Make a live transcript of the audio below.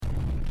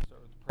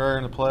Prayer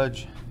and the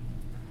pledge.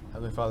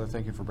 Heavenly Father,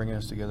 thank you for bringing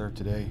us together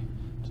today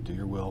to do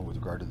your will with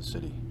regard to the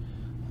city.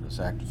 Let us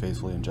act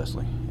faithfully and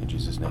justly. In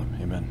Jesus' name,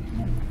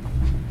 amen.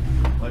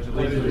 Pledge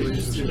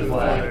allegiance to the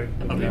flag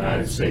of the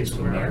United States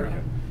of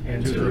America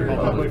and to the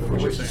republic for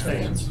which it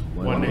stands,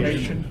 one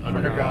nation,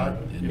 under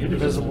God,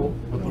 indivisible,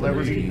 with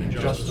liberty and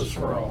justice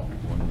for all.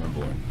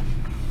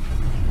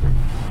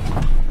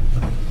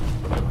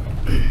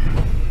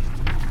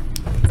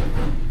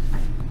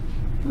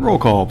 Roll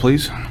call,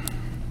 please.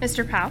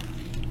 Mr. Powell?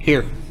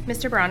 Here.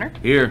 Mr. Bronner?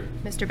 Here.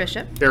 Mr.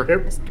 Bishop?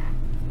 Here.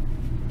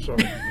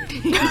 Sorry.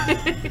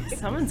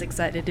 Someone's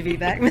excited to be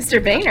back.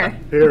 Mr. Boehner?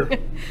 Here.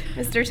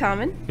 Mr.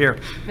 Tallman? Here.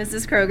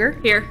 Mrs.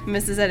 Kroger? Here.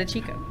 Mrs.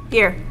 Edichico?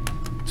 Here.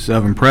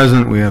 7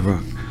 present. We have a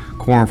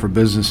quorum for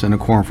business and a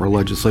quorum for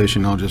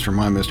legislation. I'll just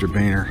remind Mr.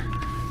 Boehner.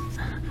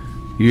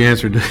 You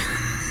answered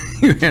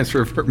you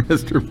answered for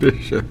Mr.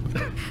 Bishop.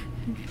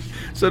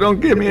 So don't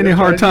give me any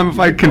hard time if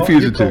I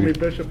confuse it to You call you. me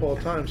Bishop all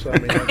the time, so I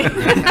mean.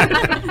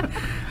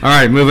 All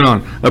right, moving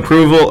on.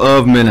 Approval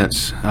of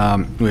minutes.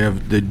 We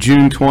have the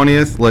June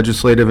 20th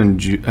legislative and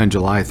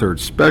July 3rd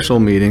special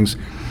meetings.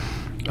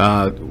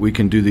 We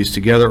can do these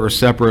together or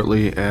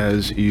separately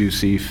as you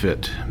see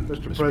fit.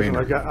 Mr. President,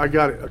 I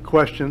got a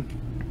question,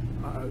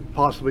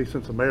 possibly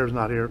since the mayor's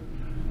not here.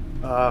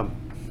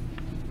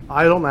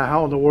 I don't know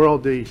how in the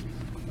world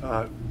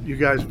you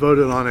guys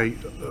voted on a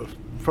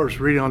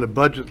first reading on the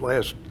budget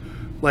last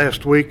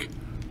week.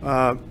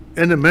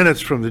 In the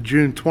minutes from the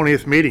June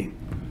 20th meeting,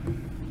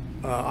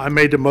 I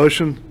made the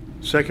motion,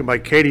 second by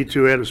Katie,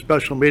 to add a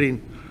special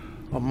meeting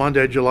on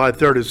Monday, July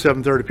 3rd at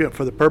 7:30 p.m.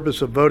 for the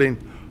purpose of voting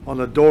on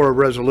the DORA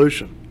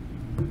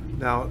resolution.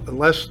 Now,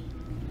 unless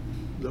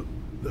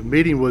the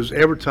meeting was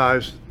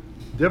advertised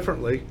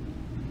differently,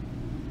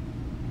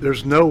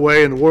 there's no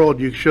way in the world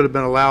you should have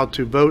been allowed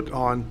to vote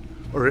on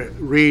or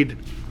read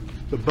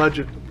the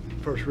budget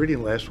first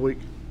reading last week.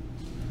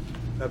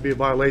 That'd be a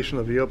violation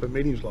of the open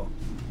meetings law.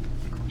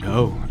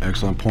 Oh,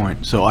 excellent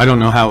point. So I don't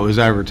know how it was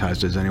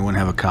advertised. Does anyone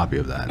have a copy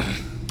of that?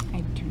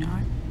 I do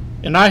not.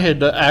 And I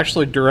had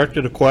actually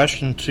directed a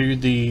question to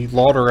the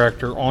law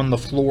director on the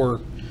floor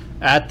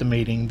at the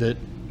meeting that,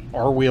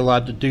 are we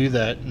allowed to do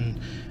that? And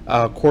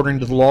according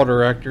to the law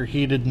director,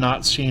 he did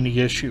not see any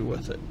issue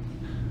with it.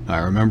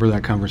 I remember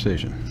that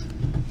conversation.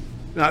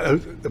 Now,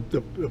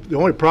 the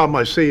only problem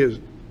I see is,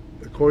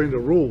 according to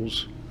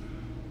rules,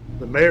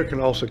 the mayor can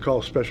also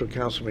call a special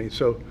council meeting.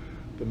 So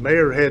the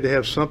mayor had to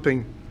have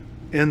something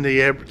in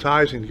the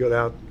advertising to go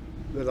out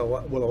that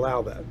will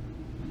allow that.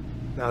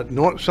 Now,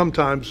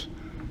 sometimes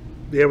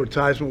the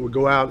advertisement would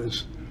go out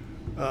as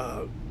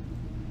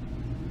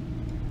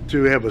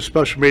to have a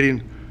special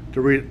meeting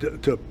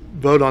to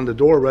vote on the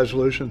DORA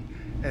resolution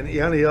and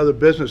any other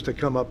business to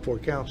come up for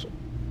council.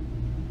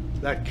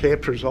 That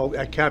captures all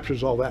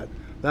that.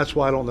 That's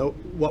why I don't know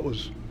what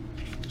was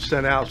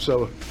sent out.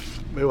 So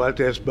maybe we'll have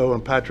to ask Bo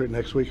and Patrick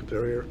next week if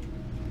they're here,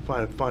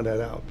 find that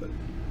out. But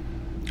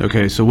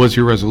Okay, so what's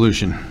your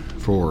resolution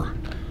for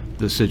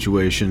this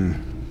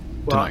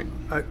situation well,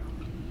 tonight?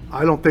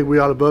 I don't think we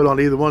ought to vote on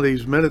either one of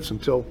these minutes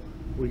until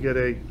we get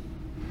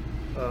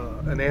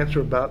an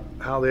answer about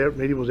how the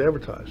meeting was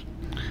advertised.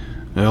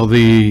 Well,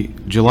 the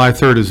July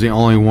 3rd is the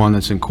only one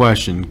that's in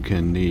question.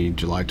 Can the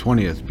July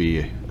 20th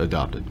be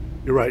adopted?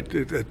 You're right.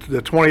 The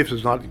 20th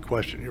is not in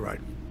question. You're right.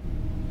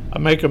 I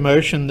make a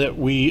motion that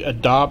we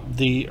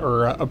adopt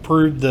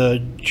approve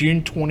the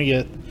June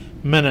 20th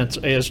minutes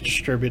as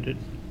distributed.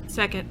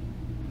 Second.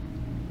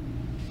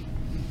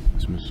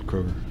 That's Mrs.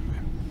 Kroger.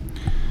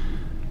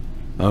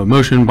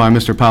 Motion by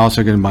Mr. Powell,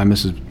 seconded by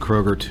Mrs.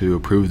 Kroger to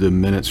approve the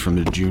minutes from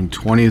the June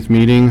 20th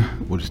meeting.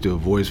 We'll just do a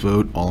voice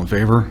vote. All in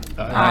favor?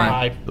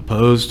 Aye.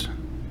 Opposed?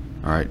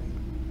 All right.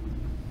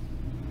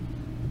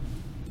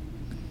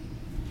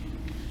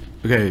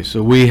 Okay,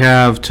 so we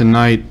have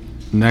tonight,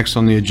 next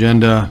on the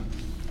agenda,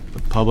 a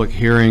public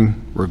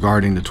hearing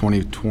regarding the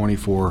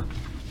 2024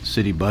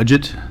 city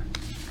budget.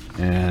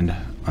 And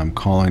I'm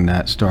calling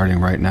that starting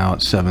right now at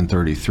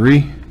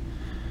 7:33.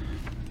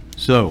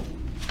 So,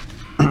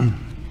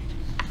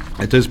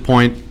 at this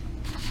point,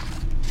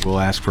 we'll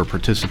ask for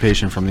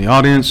participation from the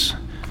audience.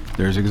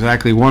 There's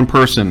exactly one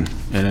person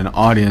in an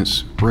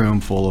audience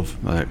room full of,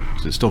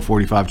 is it still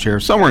 45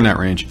 chairs? Somewhere in that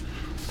range.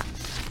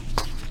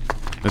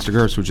 Mr.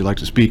 Gertz, would you like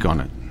to speak on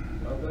it?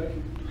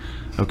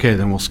 Okay,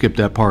 then we'll skip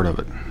that part of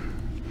it.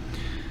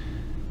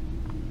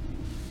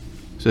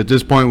 So at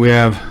this point, we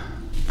have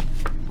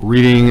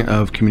reading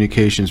of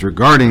communications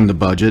regarding the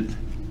budget.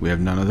 We have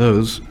none of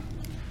those.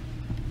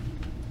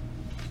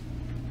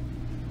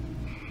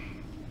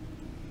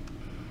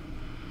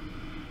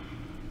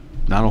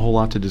 Not a whole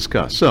lot to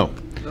discuss. So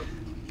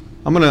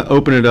I'm going to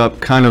open it up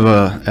kind of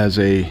as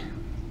a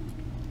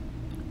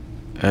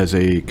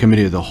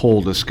committee of the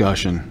whole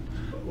discussion.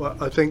 Well,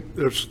 I think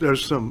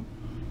there's some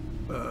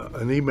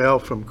an email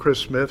from Chris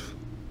Smith.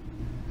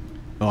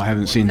 Oh, I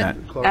haven't seen that.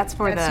 That's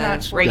for That's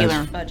the not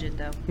regular budget,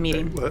 though.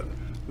 meeting.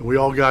 We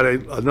all got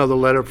another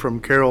letter from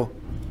Carol,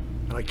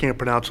 and I can't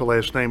pronounce the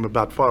last name,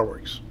 about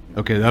fireworks.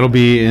 Okay, that'll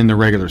be in the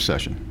regular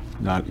session,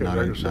 not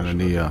regular in session.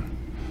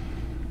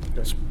 the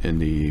in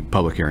the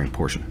public hearing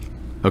portion.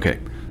 Okay,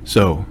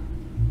 so,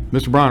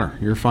 Mr. Bronner,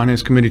 you're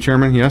Finance Committee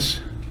Chairman,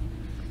 yes?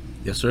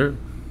 Yes, sir.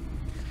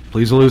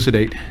 Please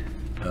elucidate.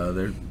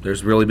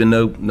 There's really been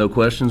no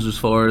questions as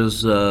far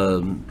as,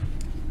 from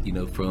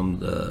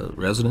the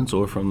residents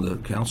or from the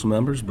council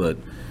members, but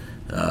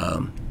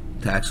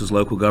taxes,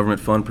 local government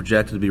fund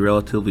projected to be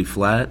relatively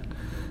flat.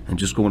 And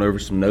just going over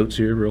some notes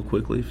here real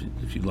quickly,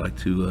 if you'd like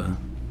to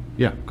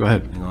Yeah, go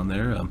ahead. hang on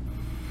there.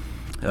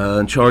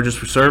 And charges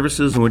for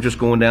services, and we're just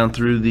going down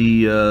through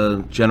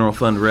the general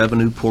fund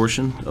revenue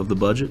portion of the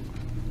budget.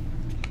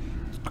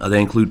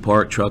 They include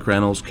park, truck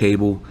rentals,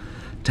 cable,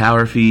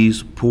 tower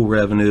fees, pool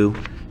revenue,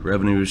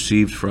 revenue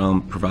received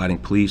from providing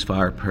police,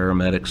 fire,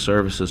 paramedic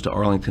services to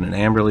Arlington and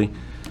Amberley.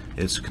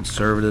 It's a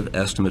conservative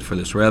estimate for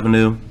this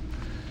revenue.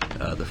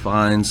 The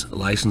fines,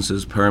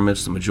 licenses,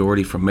 permits, the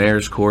majority from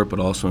Mayor's Court, but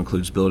also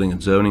includes building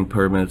and zoning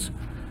permits.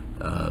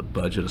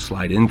 Budget a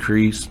slight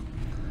increase.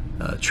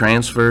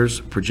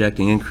 Transfers,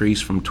 projecting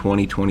increase from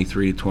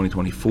 2023 to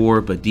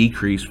 2024, but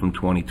decrease from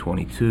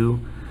 2022.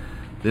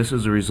 This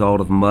is a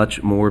result of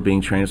much more being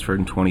transferred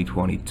in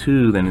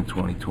 2022 than in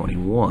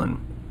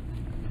 2021.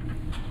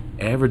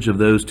 Average of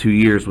those 2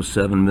 years was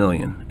 $7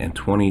 million, and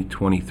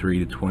 2023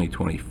 to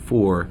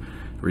 2024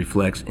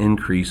 reflects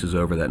increases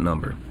over that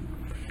number.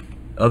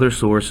 Other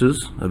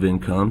sources of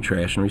income,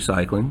 trash and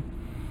recycling.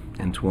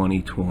 In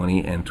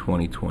 2020 and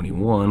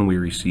 2021, we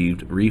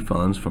received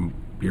refunds from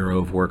Bureau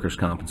of Workers'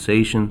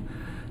 Compensation.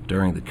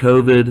 During the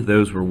COVID,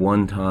 those were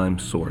one-time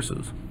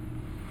sources.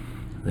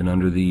 Then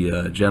under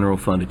the general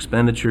fund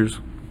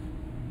expenditures,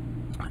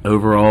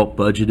 overall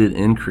budgeted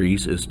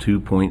increase is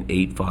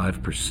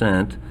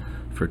 2.85%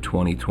 for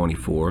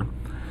 2024.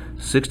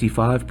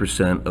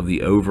 65% of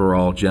the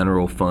overall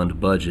general fund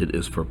budget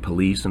is for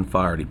police and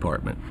fire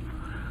department.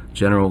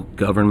 General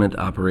government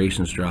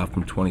operations dropped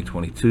from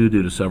 2022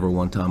 due to several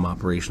one-time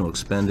operational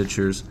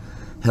expenditures.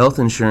 Health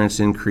insurance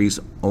increased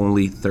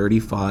only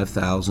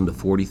 $35,000 to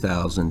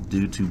 $40,000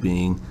 due to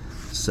being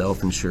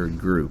self-insured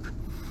group.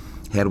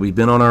 Had we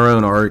been on our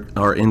own,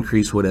 our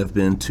increase would have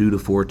been 2 to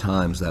 4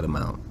 times that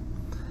amount.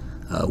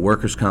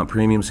 Workers' comp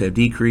premiums have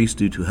decreased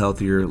due to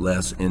healthier,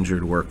 less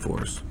injured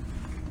workforce.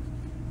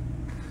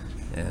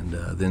 And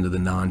then to the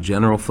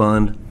non-general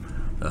fund,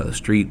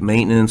 street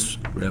maintenance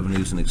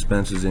revenues and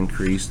expenses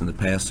increased in the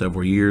past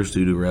several years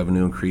due to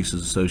revenue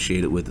increases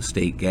associated with the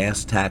state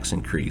gas tax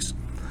increase.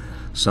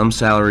 Some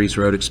salaries,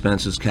 road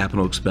expenses,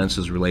 capital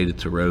expenses related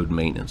to road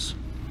maintenance.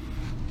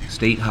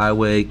 State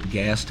highway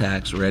gas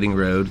tax, Reading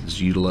Road is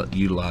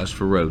utilized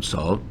for road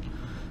salt.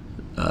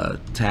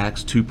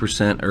 Tax,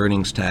 2%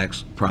 earnings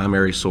tax,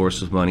 primary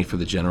source of money for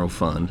the general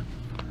fund.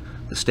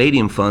 The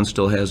stadium fund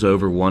still has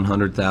over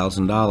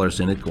 $100,000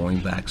 in it going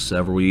back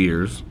several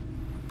years.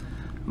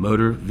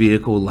 Motor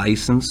vehicle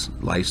license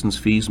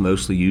fees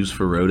mostly used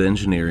for road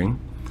engineering.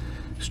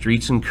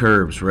 Streets and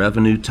curbs,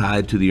 revenue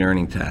tied to the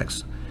earning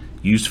tax,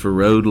 used for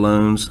road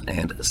loans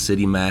and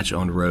city match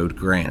on road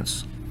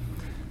grants.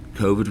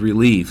 COVID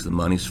relief, the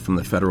money's from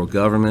the federal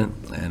government,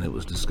 and it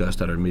was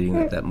discussed at our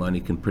meeting that money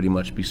can pretty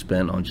much be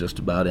spent on just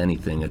about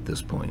anything at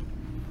this point.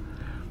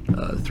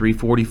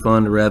 340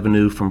 fund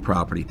revenue from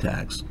property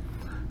tax.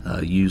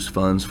 Used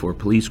funds for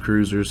police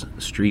cruisers,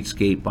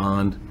 streetscape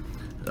bond.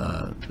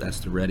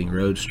 That's the Reading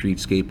Road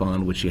streetscape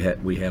bond, which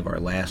we have our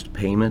last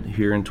payment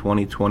here in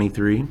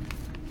 2023.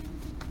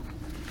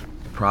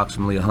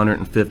 Approximately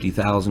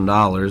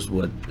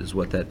 $150,000 is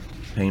what that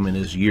payment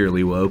is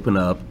yearly. Will open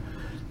up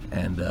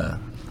and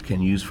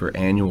can use for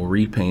annual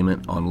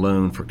repayment on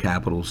loan for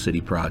capital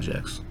city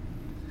projects.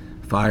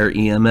 Fire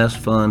EMS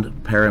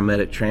fund,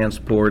 paramedic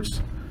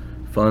transports,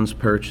 funds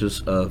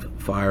purchase of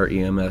fire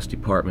EMS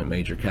department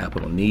major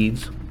capital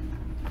needs.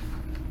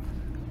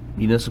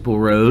 Municipal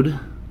road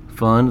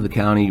fund, the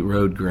county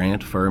road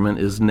grant, Furman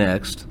is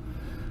next.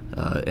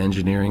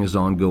 Engineering is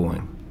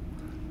ongoing.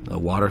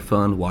 Water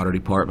fund, water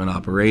department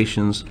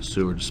operations,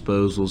 sewer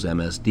disposals,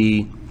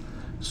 MSD.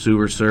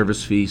 Sewer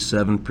service fee,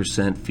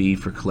 7% fee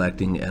for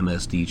collecting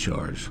MSD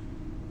charge.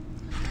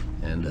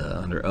 And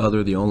under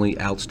other, the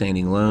only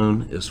outstanding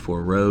loan is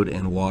for road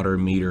and water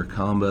meter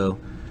combo.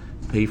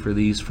 Pay for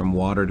these from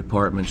water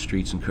department,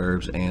 streets and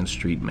curbs, and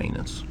street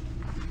maintenance.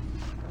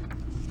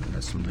 And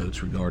that's some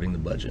notes regarding the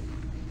budget.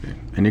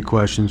 Any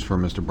questions for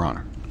Mr.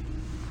 Bronner?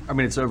 I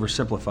mean, it's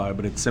oversimplified,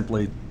 but it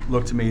simply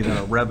looked to me that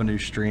our revenue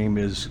stream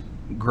is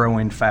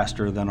growing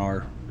faster than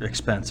our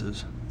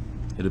expenses.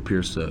 It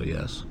appears so,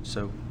 yes.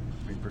 So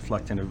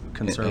reflecting a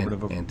conservative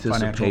financial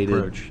Anticipated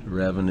approach.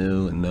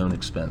 revenue and known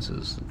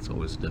expenses. It's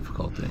always a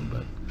difficult thing,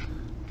 but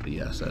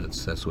yes,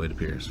 that's the way it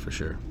appears, for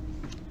sure.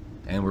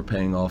 And we're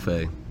paying off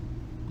a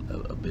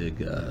big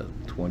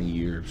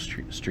 20-year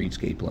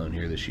streetscape loan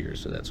here this year,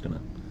 so that's going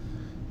to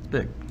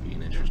Big. be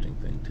an interesting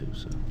thing too.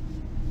 So,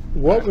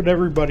 What would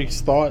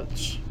everybody's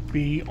thoughts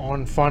be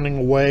on finding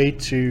a way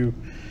to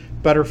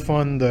better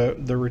fund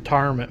the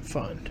retirement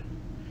fund?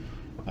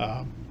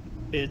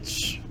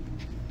 It's,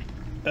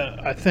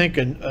 I think,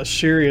 a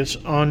serious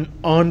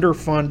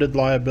underfunded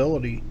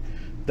liability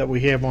that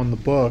we have on the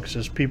books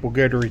as people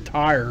go to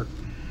retire.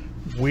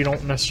 we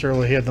don't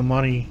necessarily have the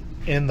money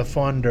in the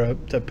fund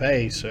to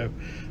pay. So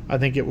I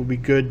think it would be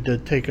good to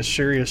take a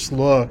serious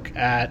look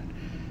at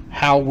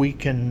how we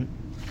can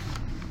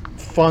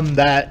fund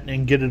that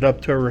and get it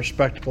up to a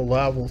respectable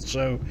level.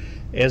 So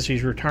as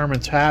these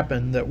retirements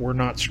happen, that we're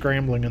not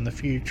scrambling in the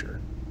future.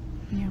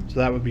 Yeah. So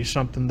that would be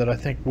something that I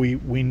think we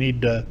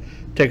need to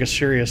take a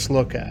serious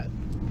look at.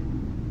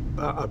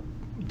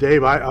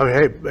 Dave,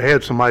 I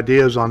had some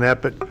ideas on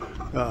that, but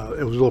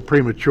it was a little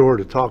premature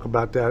to talk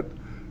about that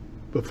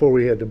before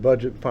we had the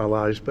budget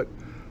finalized. But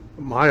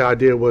my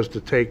idea was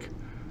to take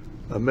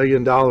 $1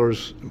 million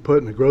and put it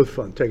in the growth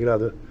fund, take it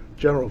out of the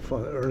general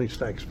fund, earnings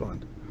tax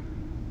fund,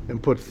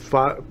 and put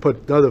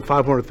another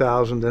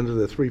 $500,000 into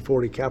the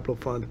 340 capital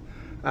fund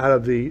out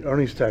of the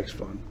earnings tax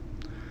fund.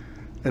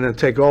 And then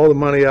take all the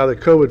money out of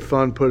the COVID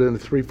fund, put it in the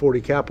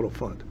 340 capital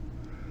fund.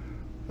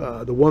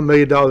 The $1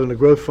 million in the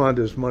growth fund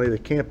is money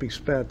that can't be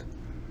spent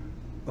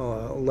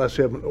unless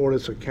you have an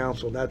ordinance of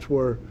council. That's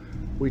where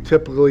we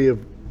typically have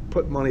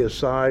put money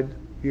aside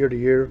year to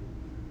year.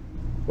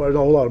 Well, there's a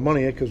whole lot of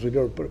money in it because we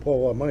don't put a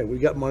whole lot of money. We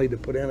got money to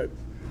put in it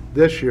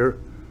this year.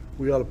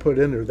 We ought to put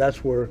it in there.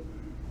 That's where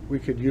we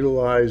could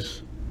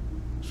utilize,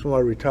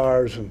 somebody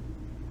retires and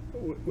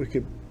we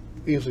could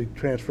easily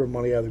transfer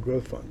money out of the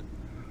growth fund.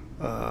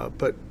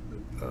 But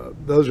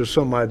those are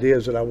some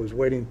ideas that I was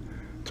waiting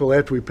till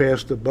after we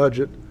passed the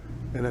budget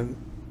and then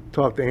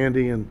talk to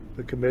Andy and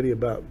the committee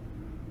about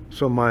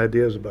some of my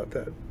ideas about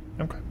that.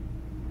 Okay.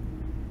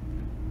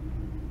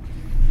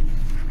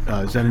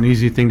 Is that an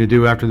easy thing to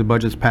do after the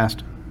budget's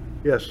passed?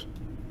 Yes.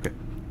 Okay.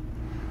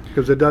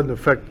 Because it doesn't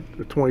affect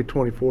the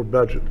 2024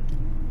 budget.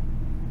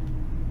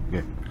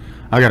 Okay.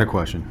 I got a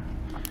question.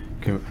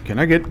 Can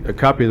I get a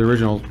copy of the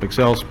original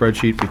Excel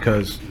spreadsheet,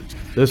 because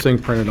this thing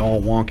printed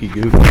all wonky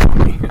goofy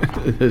on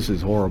me. This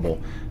is horrible.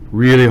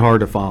 Really hard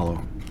to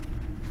follow.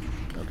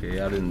 Okay,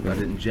 I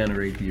didn't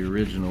generate the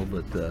original,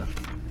 but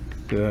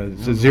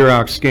It's a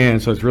Xerox scan,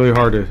 so it's really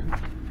hard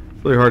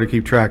to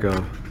keep track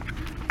of.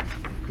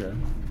 okay.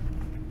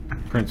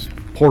 Prints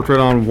portrait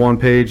on one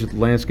page,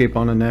 landscape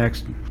on the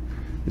next.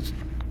 It's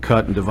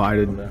cut and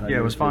divided. Yeah,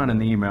 it was fine in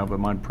the email, but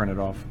mine printed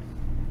off.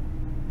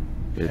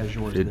 As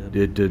yours did.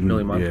 It didn't.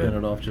 Really, mine yeah.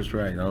 printed off just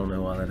right. I don't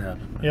know why that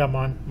happened. Yeah,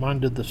 mine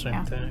did the same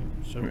Yeah. thing.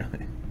 So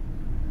Really?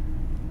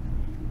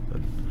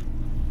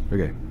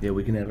 Okay, Yeah,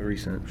 we can have it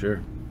resent, sure,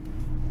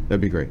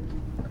 that'd be great.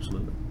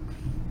 absolutely.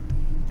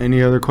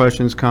 Any other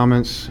questions,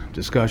 comments,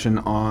 discussion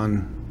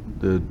on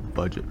the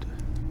budget?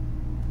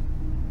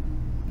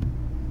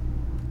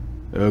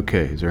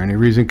 Okay, is there any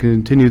reason to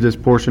continue this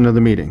portion of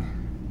the meeting?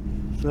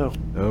 No.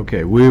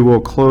 Okay, we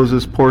will close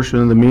this portion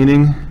of the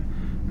meeting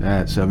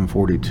at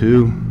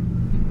 7:42.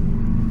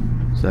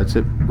 So that's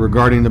it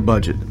regarding the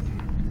budget.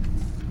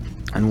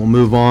 And we'll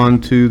move on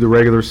to the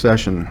regular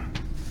session.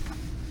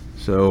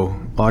 So,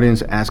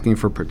 audience asking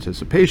for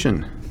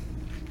participation.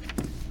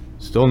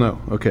 Still no.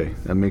 Okay,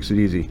 that makes it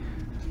easy.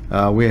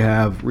 We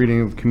have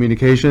reading of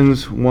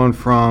communications, one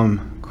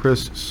from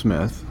Chris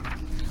Smith.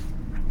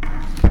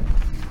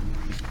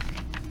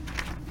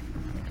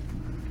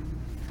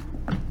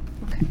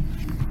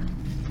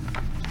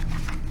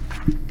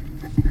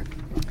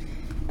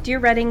 Dear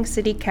Reading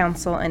City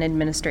Council and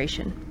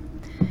Administration,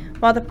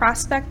 while the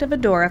prospect of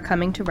Adora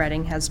coming to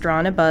Reading has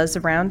drawn a buzz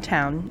around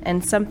town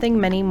and something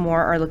many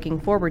more are looking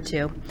forward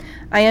to,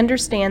 I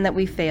understand that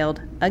we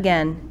failed,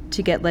 again,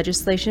 to get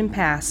legislation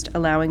passed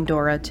allowing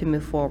Dora to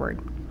move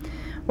forward.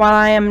 While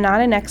I am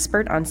not an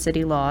expert on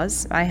city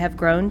laws, I have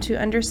grown to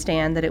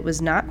understand that it was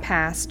not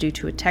passed due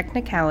to a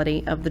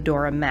technicality of the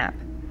Dora map.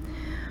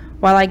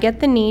 While I get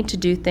the need to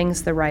do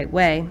things the right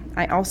way,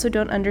 I also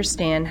don't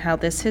understand how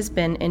this has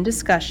been in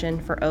discussion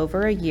for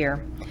over a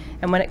year,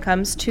 and when it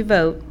comes to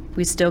vote,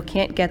 we still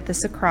can't get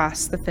this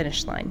across the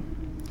finish line.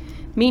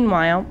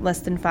 Meanwhile, less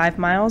than 5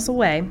 miles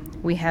away,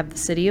 we have the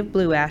city of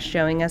Blue Ash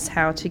showing us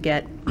how to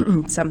get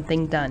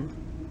something done.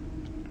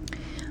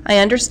 I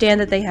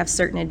understand that they have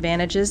certain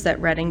advantages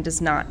that Reading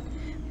does not.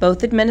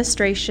 Both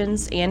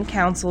administrations and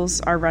councils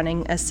are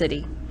running a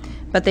city,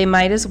 but they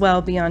might as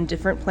well be on a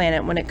different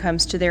planet when it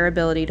comes to their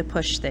ability to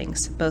push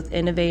things, both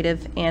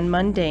innovative and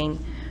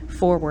mundane,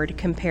 forward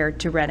compared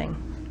to Reading.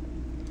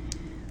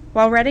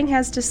 While Reading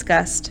has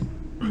discussed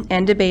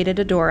and debated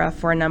Adora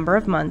for a number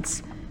of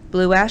months,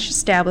 Blue Ash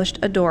established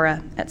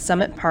Adora at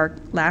Summit Park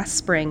last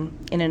spring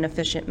in an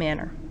efficient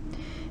manner.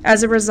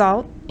 As a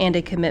result, and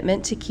a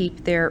commitment to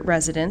keep their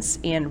residents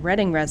and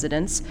Reading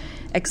residents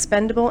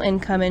expendable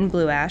income in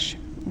Blue Ash,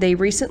 they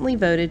recently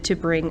voted to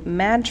bring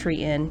MadTree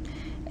in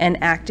and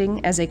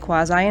acting as a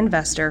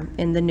quasi-investor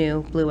in the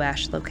new Blue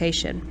Ash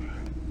location.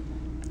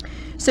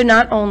 So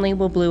not only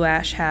will Blue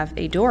Ash have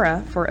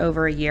Adora for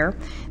over a year,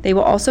 they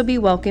will also be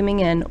welcoming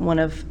in one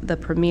of the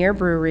premier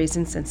breweries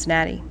in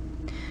Cincinnati.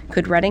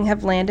 Could Reading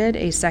have landed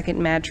a second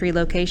MadTree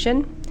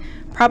location?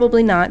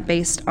 Probably not,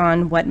 based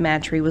on what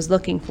MadTree was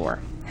looking for.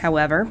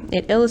 However,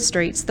 it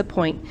illustrates the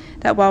point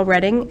that while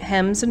Reading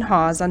hems and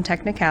haws on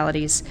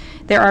technicalities,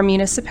 there are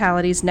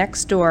municipalities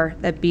next door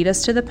that beat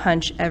us to the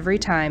punch every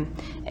time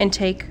and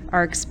take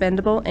our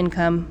expendable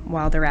income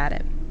while they're at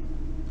it.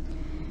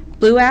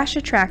 Blue Ash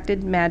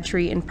attracted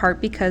MadTree in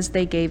part because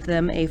they gave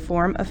them a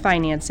form of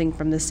financing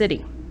from the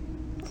city.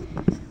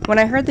 When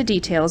I heard the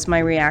details, my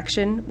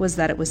reaction was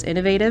that it was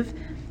innovative,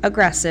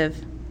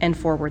 aggressive, and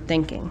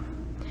forward-thinking.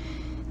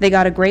 They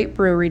got a great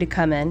brewery to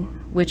come in,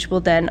 which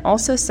will then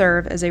also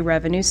serve as a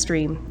revenue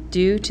stream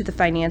due to the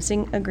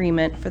financing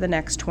agreement for the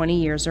next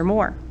 20 years or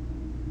more.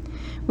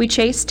 We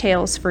chase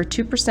tails for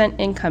 2%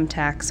 income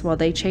tax while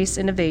they chase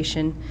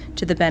innovation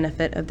to the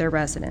benefit of their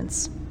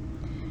residents.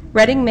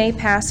 Reading may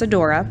pass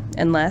Adora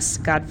unless,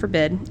 God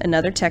forbid,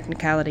 another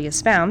technicality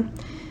is found,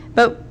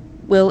 but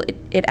will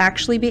it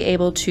actually be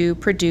able to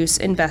produce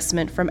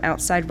investment from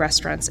outside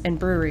restaurants and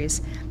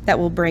breweries that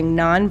will bring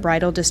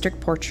non-Bridal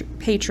District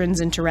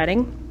patrons into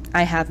Reading?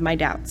 I have my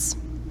doubts.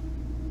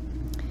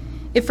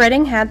 If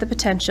Reading had the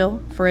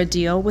potential for a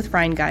deal with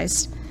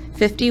Rheingeist,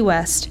 50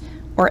 West,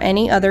 or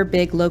any other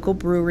big local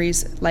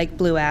breweries like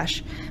Blue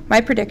Ash,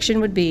 my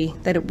prediction would be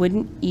that it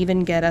wouldn't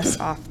even get us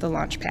off the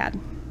launch pad.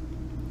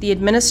 The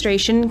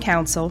administration and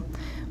council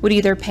would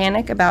either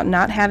panic about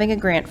not having a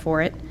grant for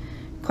it,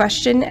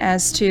 question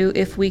as to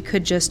if we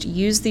could just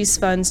use these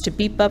funds to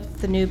beef up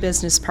the new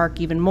business park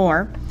even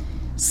more,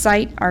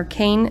 cite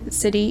arcane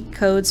city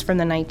codes from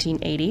the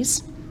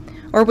 1980s,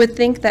 or would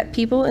think that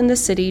people in the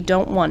city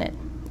don't want it.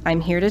 I'm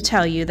here to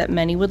tell you that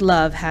many would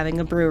love having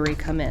a brewery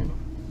come in.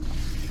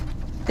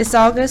 This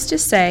all goes to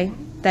say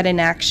that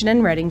inaction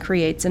in Reading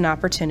creates an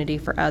opportunity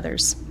for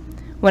others.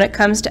 When it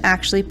comes to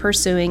actually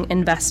pursuing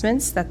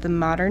investments that the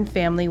modern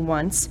family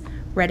wants,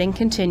 Reading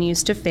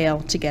continues to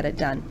fail to get it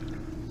done.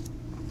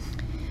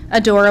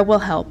 Adora will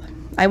help.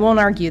 I won't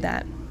argue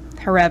that.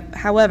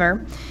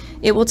 However,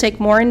 it will take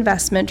more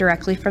investment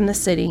directly from the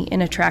city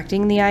in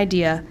attracting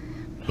idea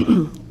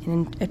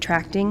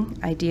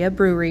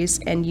breweries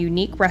and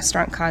unique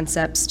restaurant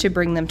concepts to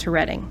bring them to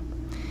Reading.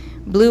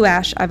 Blue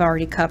Ash I've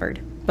already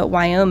covered, but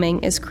Wyoming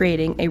is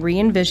creating a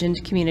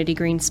re-envisioned community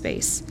green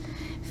space.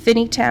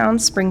 Finneytown,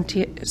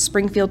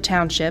 Springfield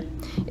Township,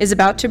 is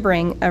about to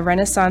bring a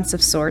renaissance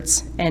of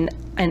sorts, and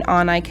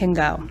on I can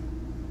go.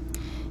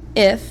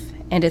 If,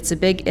 and it's a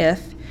big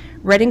if,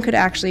 Reading could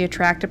actually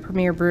attract a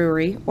premier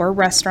brewery or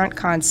restaurant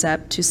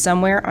concept to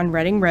somewhere on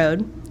Reading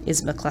Road,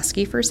 is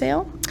McCluskey for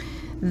sale?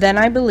 Then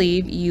I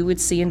believe you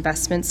would see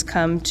investments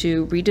come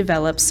to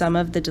redevelop some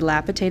of the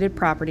dilapidated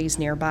properties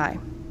nearby.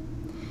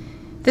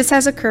 This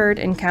has occurred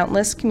in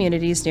countless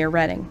communities near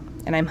Reading,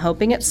 and I'm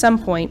hoping at some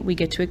point we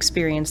get to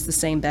experience the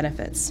same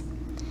benefits.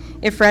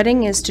 If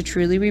Reading is to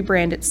truly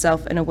rebrand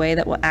itself in a way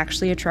that will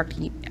actually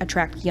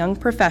attract young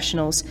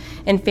professionals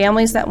and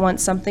families that want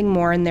something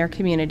more in their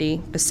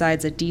community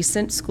besides a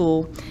decent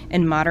school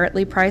and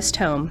moderately priced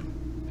home,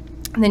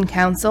 then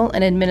council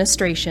and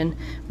administration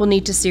will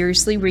need to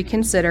seriously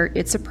reconsider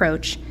its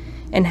approach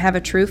and have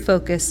a true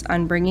focus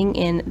on bringing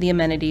in the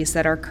amenities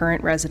that our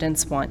current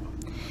residents want,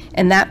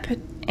 and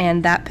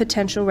that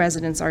potential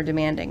residents are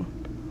demanding.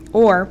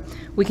 Or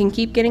we can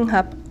keep getting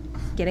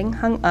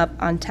hung up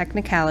on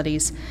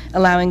technicalities,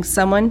 allowing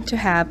someone to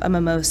have a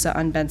mimosa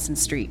on Benson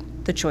Street.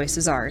 The choice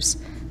is ours.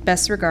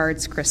 Best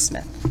regards, Chris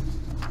Smith.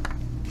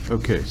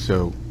 Okay,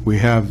 so we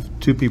have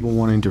two people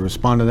wanting to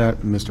respond to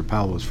that. Mr.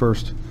 Powell was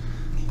first.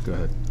 Go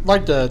ahead. I'd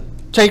like to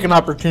take an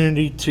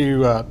opportunity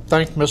to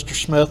thank Mr.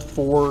 Smith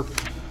for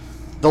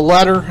the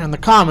letter and the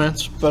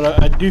comments,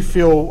 but I do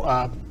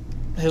feel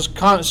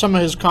some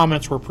of his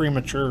comments were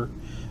premature.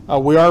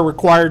 We are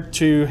required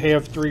to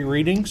have 3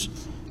 readings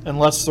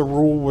unless the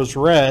rule was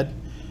read.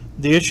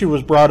 The issue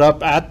was brought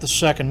up at the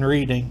second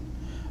reading.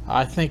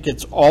 I think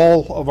it's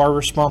all of our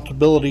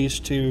responsibilities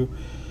to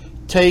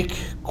take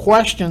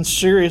questions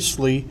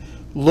seriously,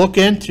 look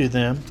into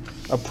them,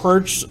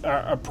 approach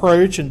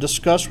and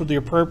discuss with the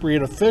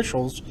appropriate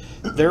officials.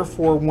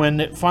 Therefore, when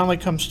it finally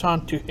comes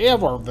time to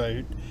have our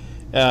vote,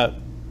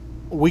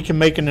 we can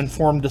make an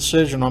informed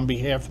decision on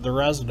behalf of the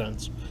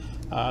residents.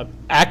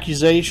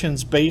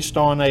 Accusations based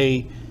on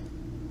a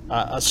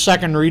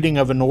second reading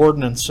of an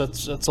ordinance,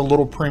 that's a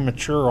little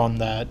premature on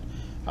that.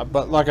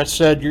 But like I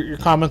said, your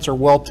comments are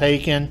well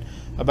taken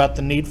about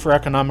the need for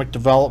economic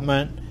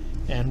development,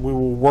 and we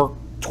will work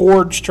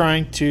towards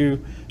trying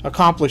to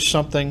accomplish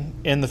something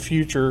in the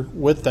future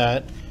with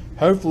that.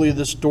 Hopefully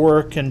this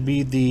DORA can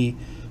be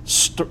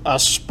a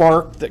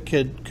spark that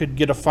could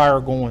get a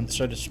fire going,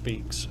 so to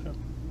speak. So.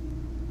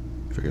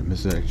 Forget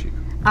Mrs. Agnew.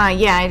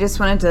 Yeah, I just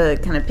wanted to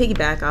kind of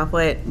piggyback off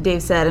what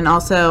Dave said, and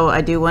also I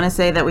do want to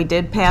say that we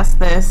did pass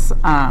this.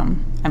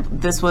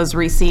 This was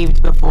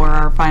received before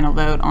our final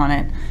vote on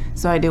it,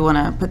 so I do want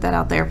to put that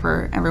out there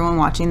for everyone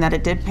watching that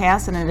it did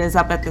pass, and it is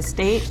up at the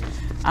state.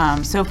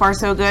 So far,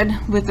 so good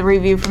with the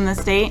review from the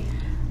state.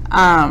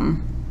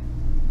 And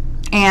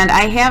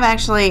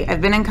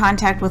I've been in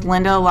contact with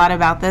Linda a lot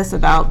about this,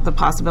 about the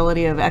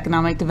possibility of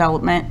economic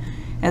development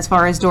as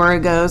far as DORA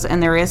goes,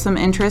 and there is some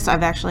interest.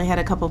 I've actually had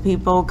a couple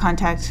people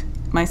contact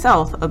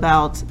myself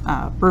about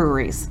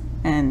breweries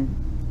and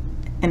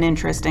an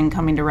interest in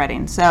coming to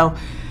Reading. So,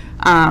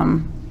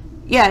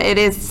 yeah, it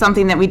is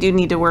something that we do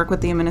need to work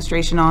with the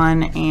administration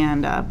on,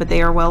 and but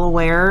they are well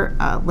aware.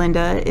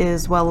 Linda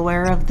is well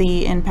aware of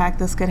the impact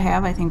this could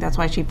have. I think that's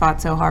why she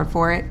fought so hard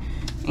for it.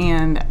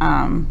 And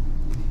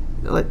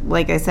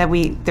like I said,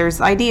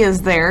 there's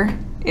ideas there.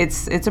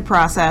 It's a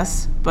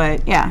process,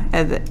 but yeah,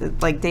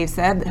 like Dave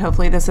said,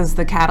 hopefully this is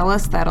the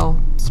catalyst that'll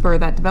spur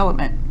that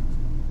development.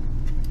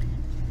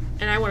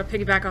 And I want to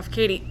piggyback off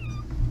Katie.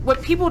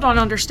 What people don't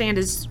understand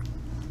is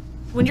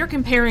when you're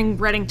comparing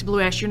Reading to Blue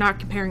Ash, you're not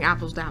comparing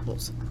apples to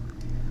apples.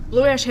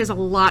 Blue Ash has a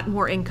lot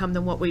more income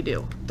than what we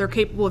do. They're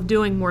capable of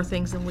doing more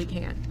things than we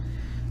can.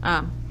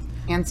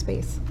 And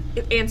space.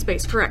 And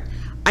space, correct.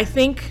 I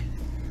think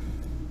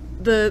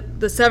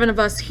the seven of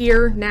us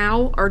here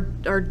now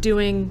are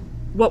doing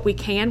what we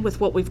can with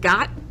what we've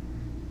got.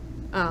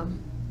 I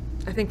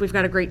think we've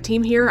got a great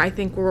team here. I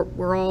think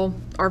we're all,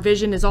 our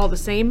vision is all the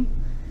same.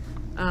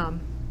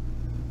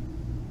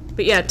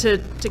 But yeah, to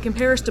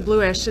compare us to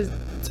Blue Ash, it's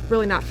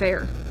really not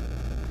fair.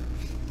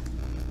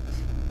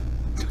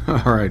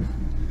 All right.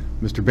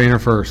 Mr. Boehner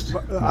first.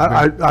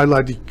 I'd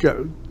like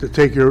to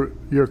take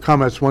your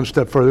comments one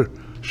step further,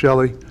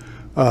 Shelley.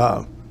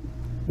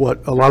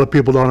 What a lot of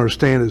people don't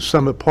understand is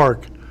Summit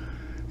Park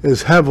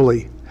is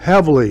heavily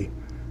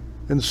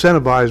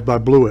incentivized by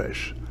Blue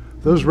Ash.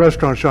 Those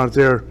restaurants aren't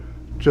there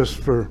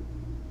just to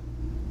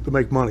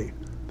make money.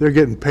 They're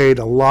getting paid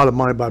a lot of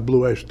money by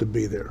Blue Ash to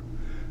be there,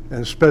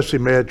 and especially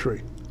Mad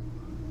Tree.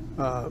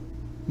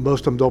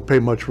 Most of them don't pay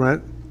much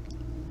rent,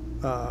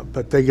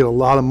 but they get a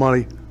lot of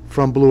money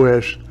from Blue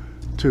Ash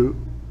to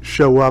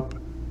show up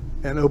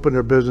and open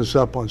their business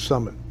up on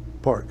Summit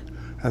Park.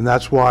 And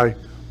that's why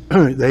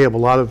they have a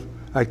lot of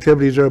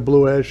activities there at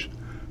Blue Ash,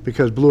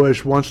 because Blue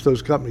Ash wants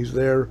those companies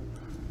there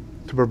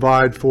to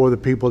provide for the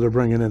people they're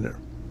bringing in there.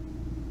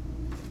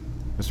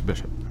 Mr.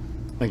 Bishop.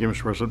 Thank you,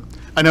 Mr. President.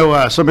 I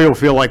know some people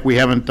feel like we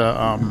haven't,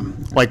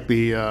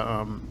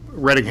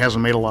 Reading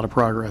hasn't made a lot of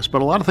progress,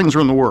 but a lot of things are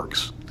in the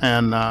works.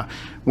 And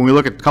when we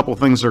look at a couple of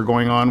things that are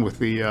going on with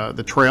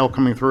the trail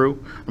coming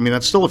through, I mean,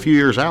 that's still a few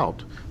years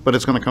out, but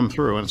it's going to come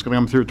through, and it's going to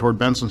come through toward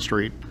Benson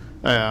Street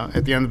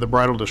at the end of the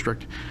Bridal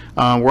District.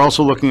 We're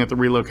also looking at the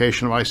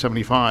relocation of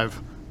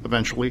I-75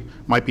 eventually.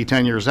 Might be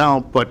 10 years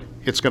out, but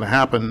it's going to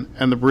happen,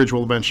 and the bridge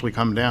will eventually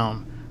come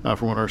down.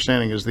 From what our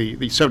understanding is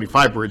the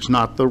 75 bridge,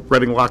 not the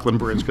Reading-Lockland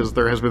bridge, because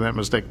there has been that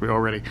mistake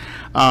already.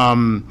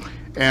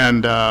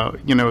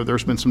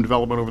 There's been some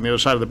development over on the other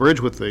side of the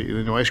bridge with the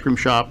new ice cream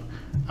shop.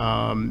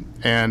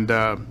 And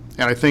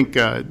I think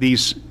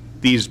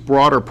these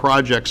broader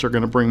projects are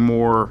going to bring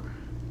more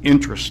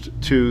interest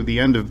to the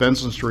end of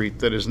Benson Street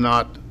that is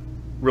not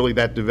really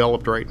that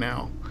developed right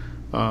now.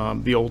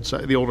 The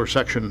older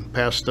section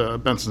past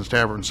Benson's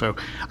Tavern. So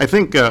I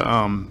think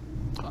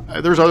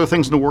there's other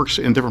things in the works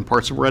in different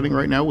parts of Reading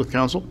right now with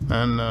council,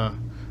 and I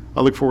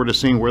look forward to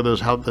seeing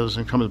how those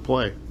come into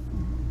play.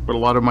 But a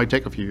lot of them might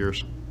take a few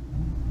years.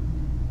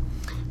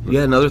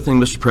 Yeah, another thing,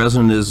 Mr.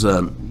 President, is,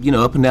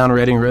 up and down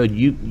Reading Road,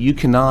 you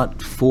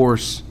cannot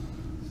force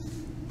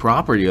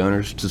property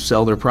owners to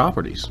sell their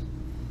properties.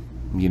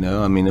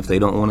 If they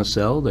don't want to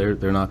sell,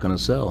 they're not going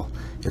to sell.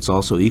 It's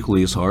also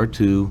equally as hard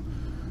to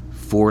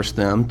force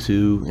them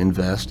to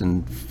invest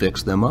and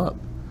fix them up.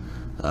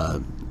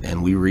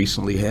 And we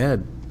recently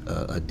had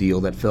a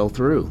deal that fell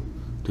through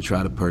to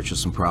try to purchase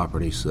some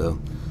property. So,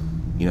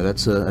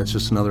 that's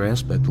just another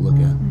aspect to look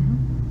at.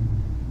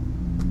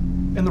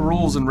 And the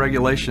rules and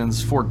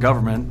regulations for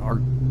government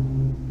are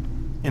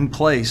in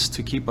place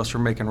to keep us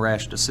from making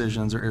rash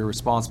decisions or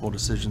irresponsible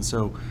decisions.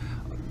 So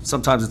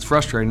sometimes it's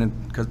frustrating,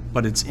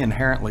 but it's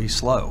inherently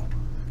slow,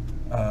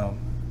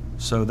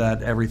 so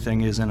that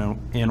everything is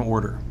in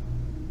order.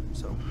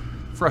 So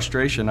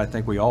frustration, I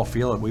think we all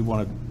feel it. We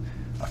want to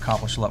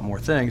accomplish a lot more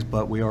things,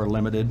 but we are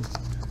limited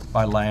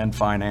by land,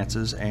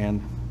 finances,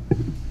 and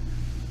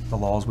the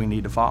laws we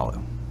need to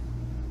follow.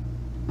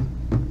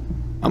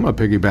 I'm going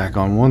to piggyback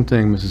on one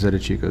thing Mrs.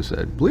 Edichico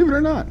said. Believe it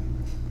or not,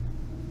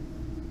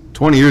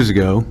 20 years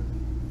ago,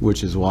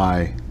 which is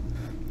why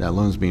that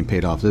loan's being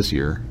paid off this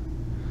year,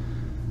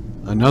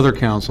 another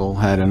council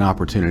had an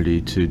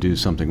opportunity to do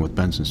something with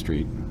Benson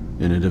Street,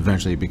 and it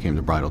eventually became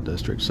the Bridal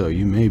District. So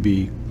you may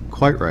be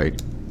quite right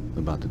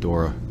about the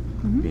Dora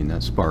being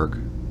that spark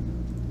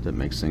that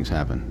makes things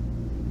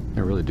happen. I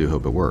really do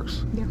hope it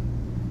works. Yeah.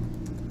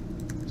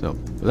 So,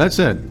 with that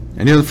said,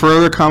 any other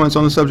further comments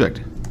on the subject?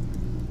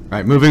 All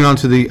right, moving on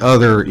to the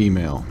other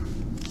email.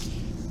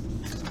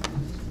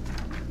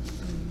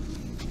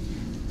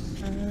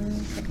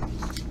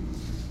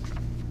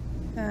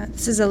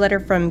 This is a letter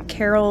from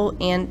Carol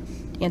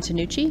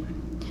Antonucci.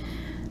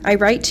 I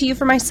write to you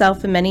for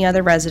myself and many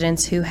other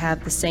residents who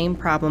have the same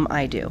problem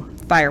I do,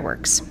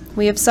 fireworks.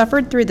 We have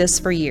suffered through this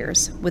for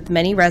years, with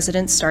many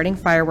residents starting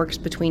fireworks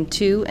between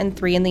 2 and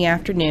 3 in the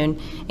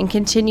afternoon and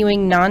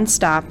continuing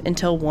nonstop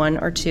until 1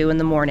 or 2 in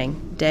the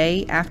morning,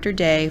 day after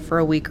day for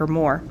a week or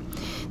more.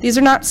 These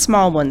are not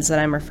small ones that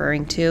I'm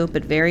referring to,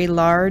 but very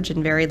large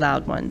and very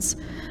loud ones.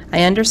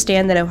 I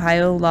understand that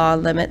Ohio law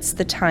limits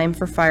the time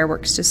for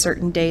fireworks to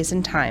certain days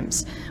and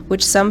times,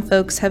 which some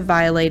folks have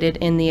violated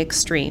in the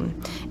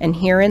extreme, and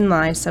herein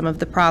lie some of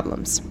the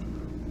problems.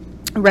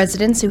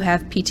 Residents who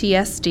have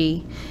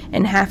PTSD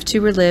and have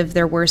to relive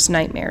their worst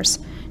nightmares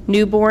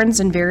newborns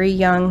and very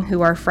young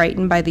who are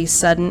frightened by these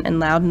sudden and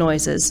loud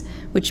noises,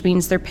 which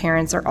means their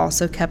parents are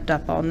also kept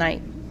up all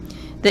night.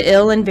 The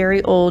ill and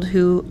very old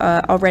who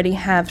already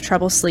have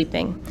trouble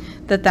sleeping,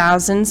 the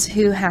thousands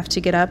who have to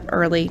get up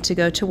early to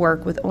go to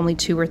work with only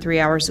 2 or 3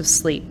 hours of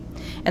sleep,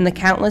 and the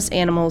countless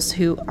animals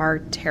who are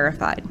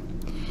terrified.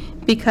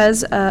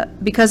 Because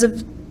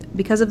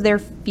of their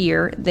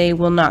fear, they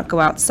will not go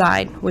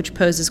outside, which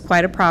poses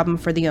quite a problem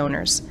for the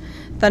owners.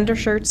 Thunder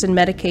shirts and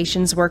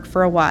medications work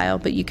for a while,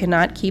 but you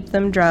cannot keep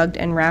them drugged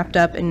and wrapped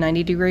up in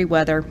 90-degree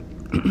weather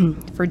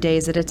for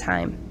days at a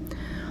time.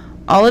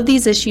 All of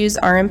these issues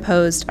are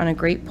imposed on a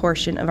great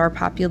portion of our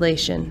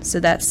population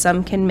so that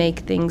some can make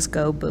things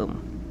go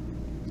boom.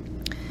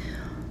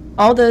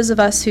 All those of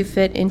us who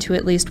fit into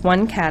at least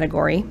one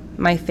category,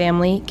 my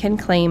family can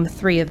claim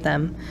 3 of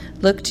them,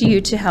 look to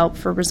you to help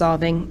for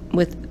resolving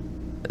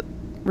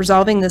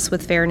this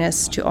with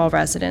fairness to all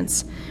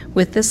residents.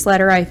 With this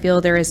letter, I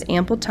feel there is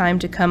ample time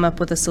to come up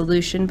with a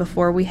solution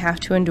before we have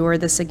to endure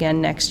this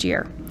again next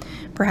year.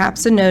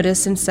 Perhaps a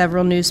notice in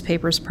several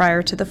newspapers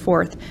prior to the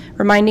 4th,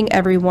 reminding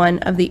everyone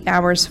of the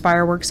hours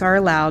fireworks are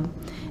allowed,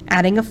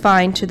 adding a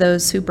fine to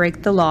those who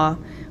break the law,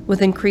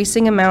 with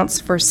increasing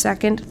amounts for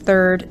second,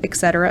 third,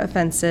 etc.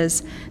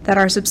 offenses that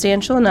are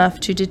substantial enough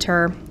to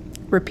deter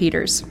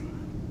repeaters.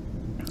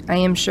 I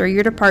am sure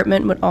your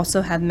department would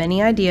also have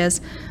many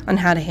ideas on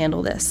how to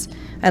handle this.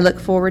 I look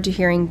forward to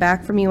hearing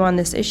back from you on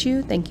this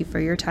issue. Thank you for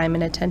your time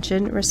and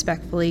attention.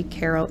 Respectfully,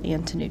 Carol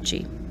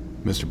Antonucci.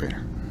 Mr.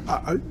 Boehner.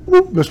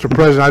 Mr.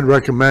 President, I'd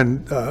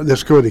recommend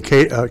this go to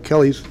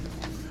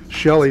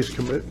Shelley's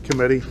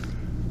committee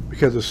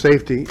because of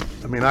safety.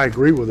 I mean, I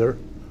agree with her.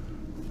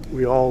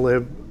 We all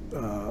live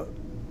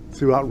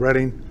throughout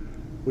Reading.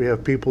 We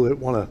have people that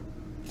want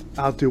to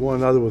outdo one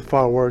another with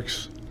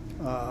fireworks.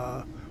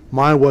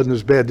 Mine wasn't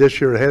as bad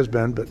this year, it has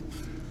been, but,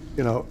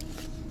 you know,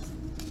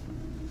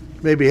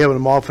 maybe having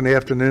them off in the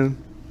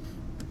afternoon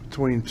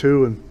between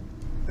 2 and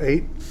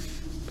 8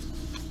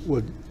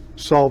 would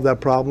solve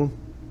that problem,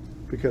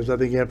 because I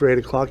think after 8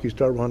 o'clock you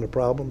start running into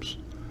problems.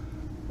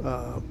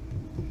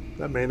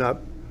 That may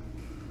not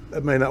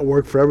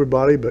work for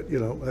everybody, but, you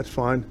know, that's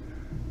fine.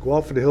 Go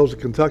off in the hills of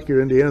Kentucky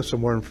or Indiana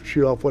somewhere and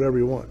shoot off whatever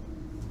you want,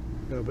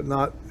 you know, but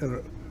not in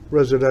a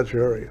residential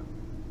area.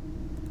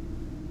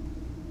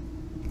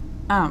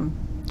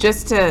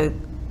 Just to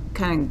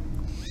kind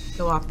of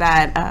go off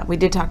that, we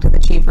did talk to the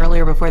chief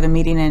earlier before the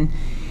meeting, and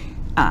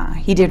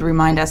he did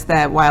remind us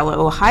that while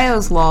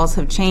Ohio's laws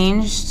have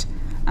changed,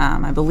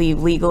 I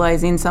believe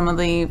legalizing some of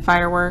the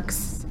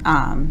fireworks,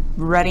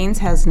 Reading's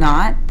has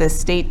not. The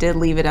state did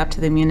leave it up to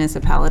the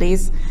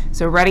municipalities.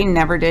 So Reading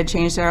never did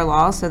change their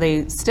law, so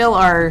they still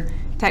are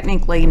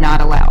technically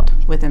not allowed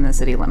within the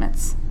city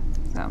limits.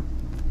 So.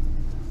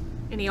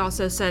 And he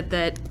also said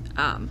that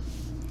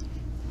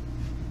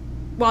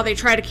while they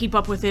try to keep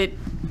up with it,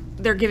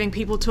 they're giving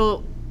people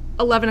till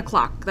 11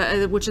 o'clock,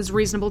 which is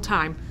reasonable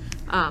time.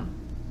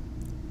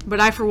 But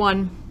I, for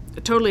one,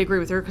 totally agree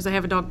with her because I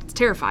have a dog that's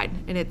terrified,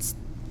 and it's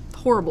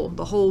horrible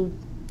the whole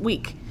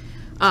week.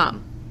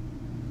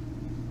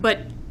 But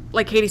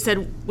like Katie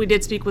said, we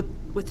did speak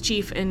with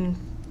Chief, and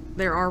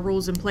there are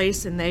rules in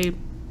place, and they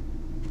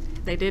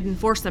did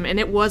enforce them, and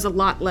it was a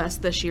lot less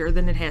this year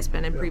than it has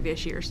been in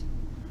previous years.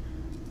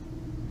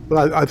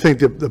 But I think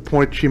the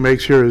point she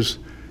makes here is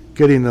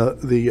getting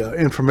the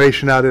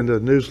information out into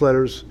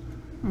newsletters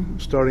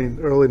starting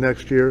early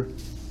next year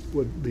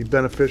would be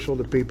beneficial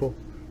to people.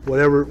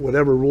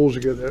 Whatever rules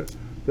you get there,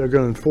 they're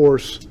going to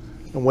enforce,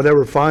 and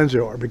whatever fines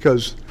there are.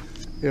 Because,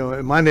 you know,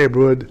 in my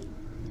neighborhood,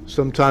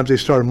 sometimes they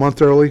start a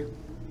month early,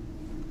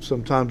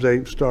 sometimes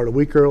they start a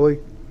week early.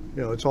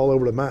 You know, it's all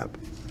over the map.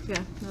 Yeah,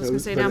 I was going to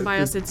say down by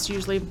us, it's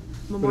usually But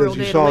Memorial as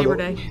you Day and saw, Labor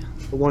Day.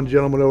 the one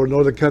gentleman over in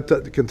northern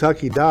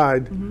Kentucky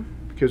died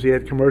because he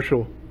had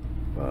commercial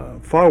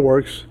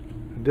fireworks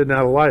and didn't know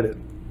how to light it.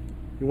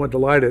 He went to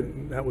light it,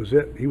 and that was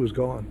it. He was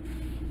gone.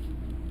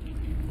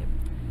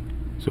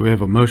 So we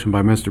have a motion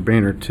by Mr.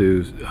 Boehner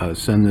to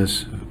send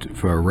this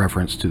for a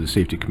reference to the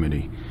Safety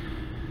Committee.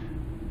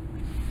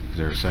 Is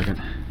there a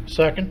second?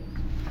 Second.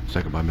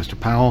 Second by Mr.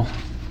 Powell.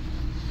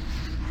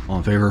 All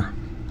in favor?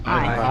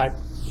 Aye.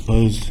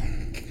 Opposed?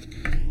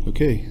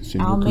 Okay.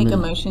 I'll make a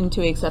motion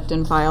to accept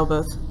and file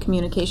both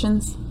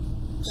communications.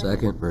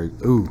 Second. Very,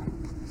 ooh,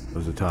 that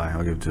was a tie.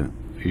 I'll give it to,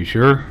 are you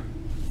sure?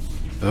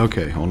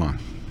 Okay, hold on.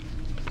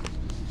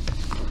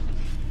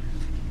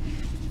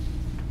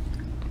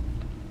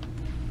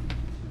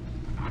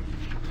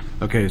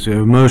 Okay, so we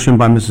have a motion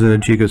by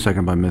Mrs. Chico,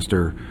 second by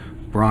Mr.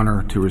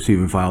 Bronner to receive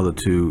and file the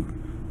 2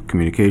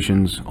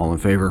 communications. All in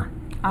favor?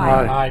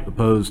 Aye.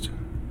 Opposed?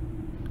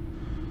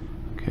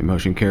 Okay,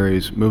 motion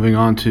carries. Moving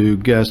on to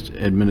guest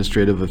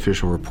administrative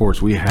official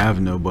reports. We have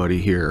nobody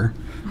here.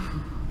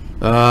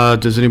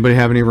 Does anybody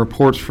have any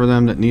reports for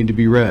them that need to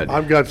be read?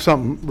 I've got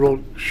something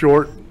real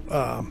short.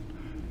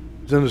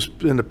 It's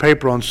in the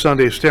paper on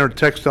Sunday. Standard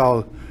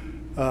Textile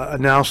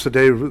announced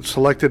today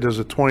selected as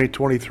a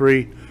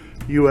 2023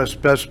 U.S.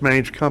 Best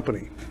Managed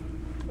Company,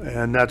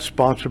 and that's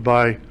sponsored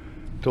by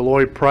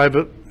Deloitte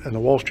Private and the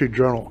Wall Street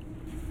Journal.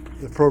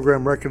 The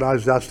program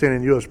recognizes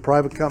outstanding U.S.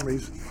 private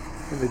companies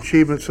and the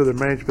achievements of their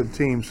management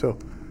team. So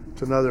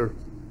it's another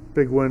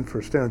big win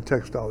for Standard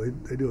Textile.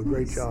 They do a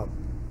great job.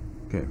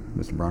 Okay,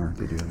 Mr. Bronner,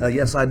 did you have?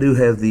 Yes, I do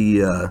have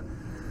the,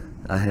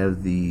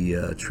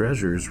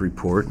 treasurer's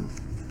report,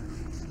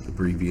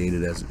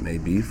 abbreviated as it may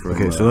be, from.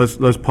 Okay, so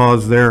let's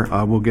pause there.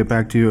 We'll get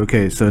back to you.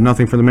 Okay, so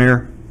nothing for the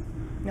mayor?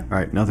 No. All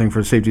right, nothing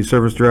for safety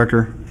service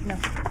director? No.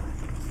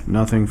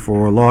 Nothing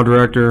for law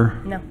director?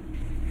 No.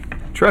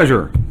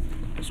 Treasurer?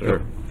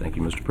 Sir, thank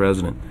you, Mr.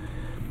 President.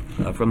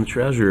 From the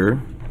treasurer,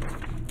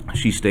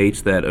 she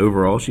states that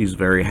overall she's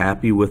very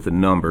happy with the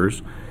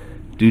numbers.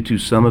 Due to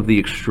some of the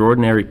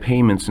extraordinary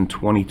payments in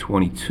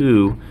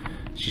 2022,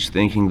 she's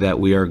thinking that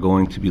we are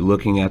going to be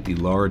looking at the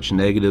large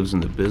negatives in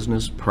the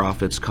business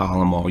profits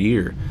column all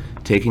year.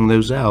 Taking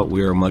those out,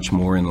 we are much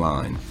more in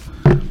line.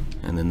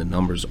 And then the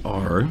numbers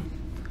are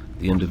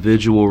the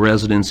individual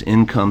residence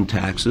income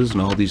taxes, and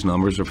all these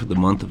numbers are for the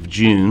month of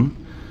June.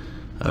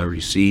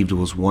 Received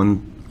was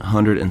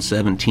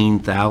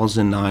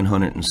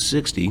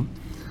 $117,960,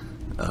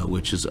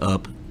 which is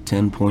up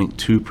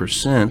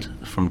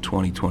 10.2% from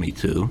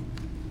 2022.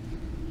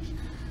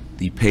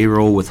 The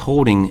payroll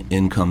withholding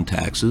income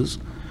taxes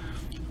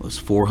was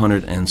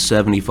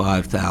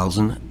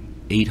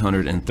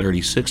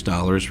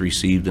 $475,836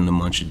 received in the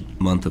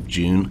month of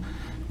June,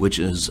 which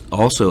is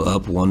also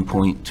up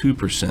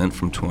 1.2%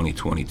 from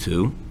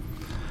 2022.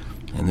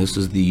 And this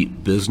is the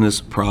business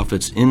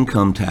profits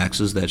income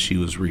taxes that she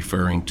was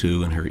referring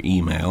to in her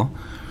email.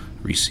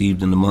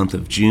 Received in the month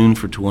of June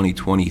for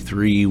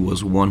 2023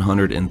 was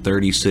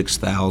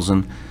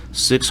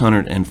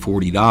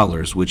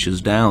 $136,640, which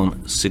is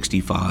down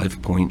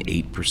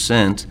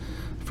 65.8%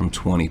 from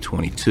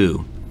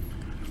 2022.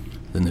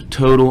 Then the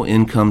total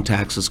income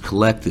taxes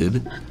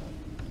collected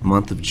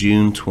month of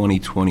June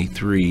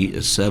 2023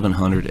 is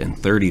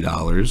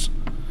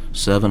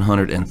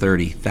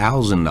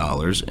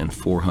 $730,000, and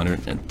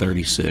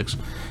 $436,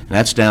 and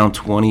that's down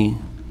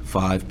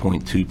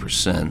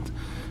 25.2%.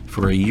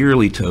 For a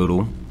yearly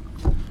total,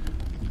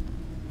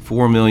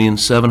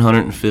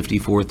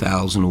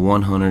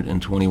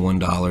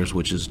 $4,754,121,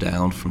 which is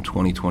down from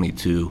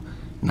 2022,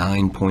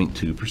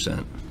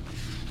 9.2%.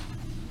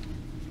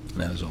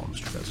 That is all,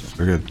 Mr. President.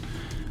 Very good.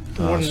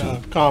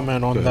 One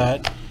comment on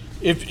that.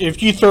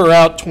 If you throw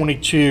out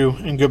 22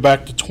 and go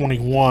back to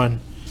 21,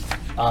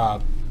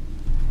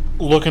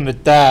 looking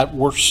at that,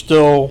 we're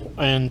still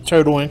in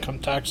total income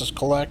taxes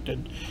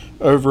collected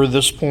over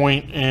this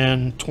point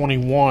in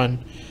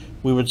 21.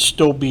 We would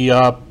still be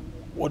up,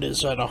 what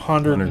is that,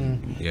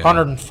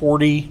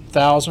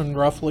 140,000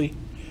 roughly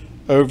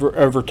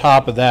over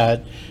top of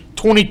that.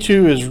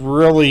 22 is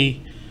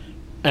really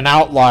an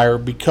outlier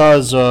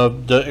because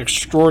of the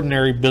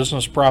extraordinary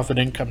business profit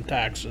income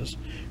taxes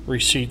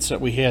receipts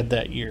that we had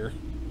that year.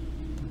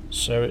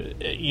 So,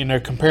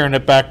 comparing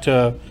it back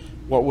to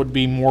what would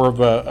be more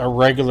of a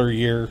regular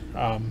year,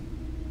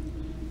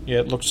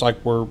 it looks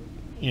like we're,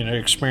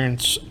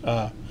 experience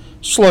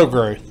slow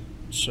growth.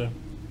 So.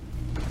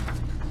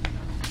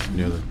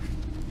 Any other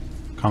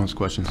comments,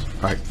 questions? All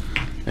right.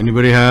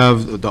 Anybody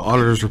have the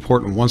auditor's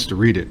report and wants to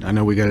read it? I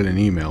know we got it in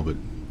email, but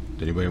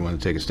does anybody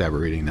want to take a stab at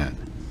reading that?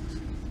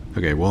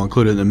 Okay, we'll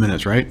include it in the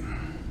minutes, right?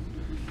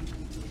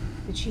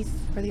 Did she,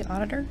 for the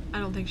auditor? I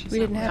don't think she's. We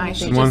didn't have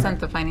She anything. One? just sent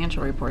the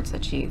financial reports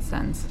that she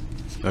sends.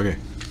 Okay.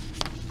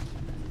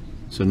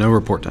 So no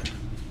report time.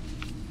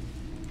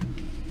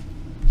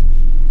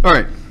 All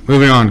right,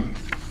 moving on.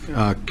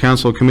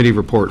 Council committee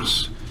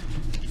reports.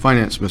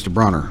 Finance, Mr.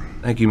 Bronner.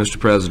 Thank you, Mr.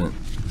 President.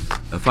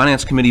 The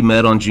Finance Committee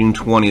met on June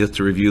 20th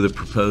to review the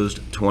proposed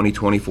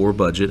 2024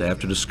 budget.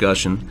 After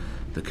discussion,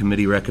 the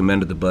committee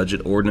recommended the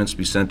budget ordinance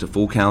be sent to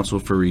full council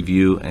for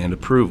review and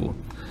approval.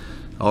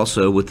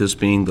 Also, with this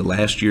being the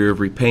last year of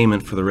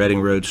repayment for the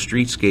Reading Road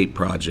Streetscape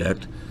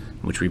project,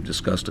 which we've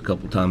discussed a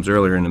couple times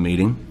earlier in the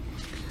meeting,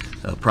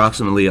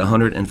 approximately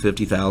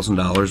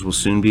 $150,000 will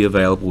soon be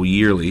available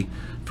yearly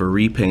for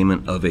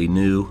repayment of a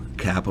new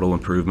capital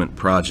improvement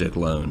project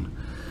loan.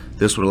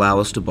 This would allow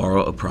us to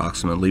borrow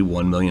approximately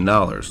 $1 million,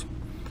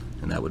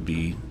 and that would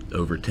be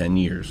over 10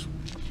 years.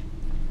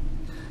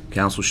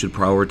 Council should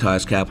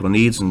prioritize capital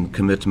needs and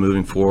commit to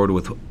moving forward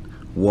with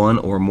one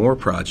or more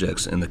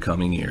projects in the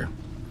coming year.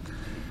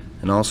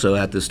 And also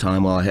at this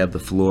time, while I have the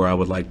floor, I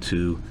would like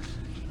to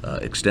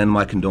extend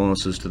my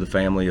condolences to the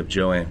family of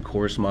Joanne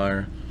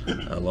Korsmeyer,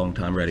 a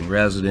longtime Reading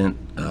resident,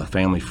 a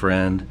family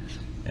friend,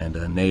 and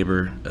a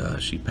neighbor.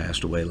 She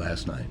passed away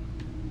last night.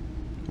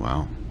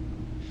 Wow,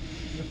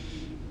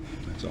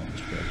 That's all,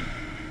 Mr. President.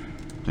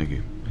 thank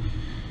you.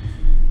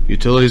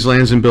 Utilities,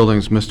 lands, and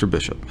buildings, Mr.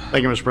 Bishop.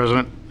 Thank you, Mr.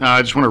 President.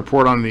 I just want to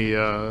report on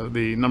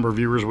the number of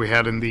viewers we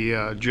had in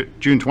the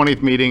June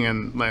 20th meeting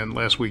and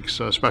last week's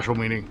special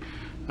meeting.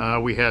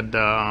 We had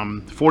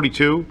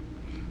 42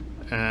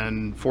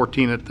 and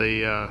 14 at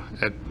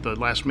the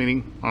last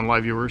meeting on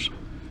live viewers.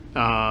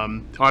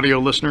 Audio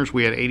listeners,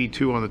 we had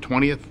 82 on the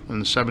 20th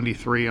and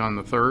 73 on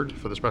the 3rd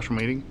for the special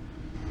meeting.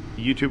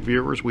 YouTube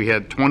viewers, we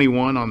had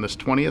 21 on this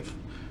 20th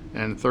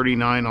and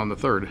 39 on the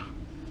 3rd.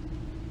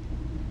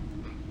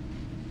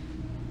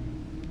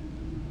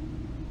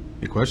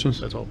 Any questions?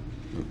 That's all.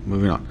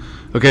 Moving on.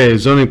 Okay,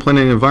 zoning,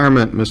 planning, and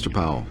environment, Mr.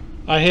 Powell.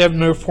 I have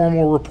no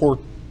formal report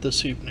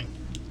this evening.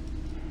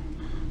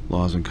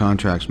 Laws and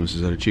contracts,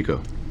 Mrs.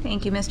 Edichico.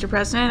 Thank you, Mr.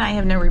 President. I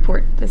have no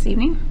report this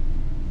evening.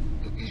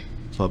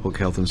 Public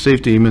health and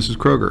safety, Mrs.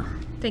 Kroger.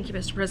 Thank you,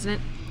 Mr.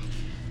 President.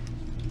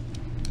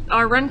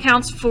 Our run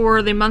counts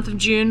for the month of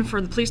June for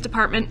the police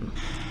department,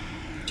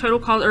 total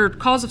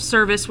calls of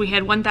service, we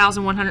had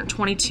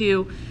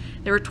 1,122.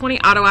 There were 20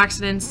 auto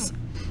accidents,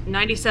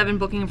 97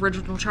 booking of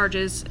original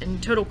charges,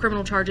 and total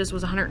criminal charges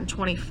was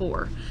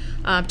 124.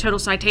 Total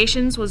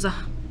citations was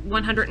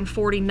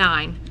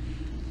 149.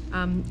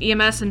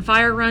 EMS and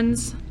fire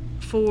runs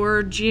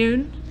for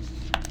June,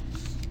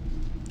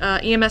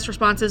 EMS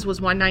responses was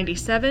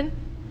 197,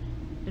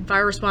 and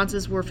fire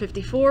responses were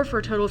 54 for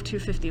a total of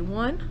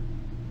 251.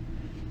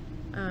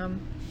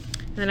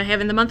 And then I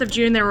have in the month of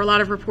June, there were a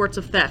lot of reports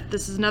of theft.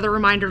 This is another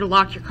reminder to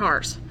lock your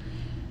cars.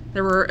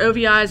 There were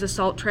OVIs,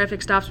 assault,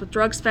 traffic stops with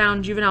drugs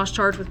found, juveniles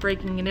charged with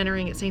breaking and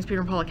entering at St.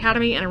 Peter and Paul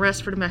Academy, and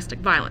arrests for domestic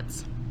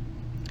violence.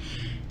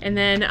 And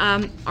then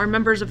our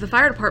members of the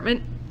fire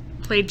department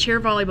played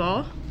chair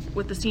volleyball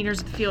with the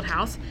seniors at the field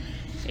house.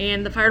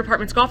 And the fire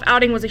department's golf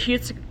outing was a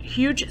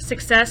huge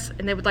success,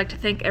 and they would like to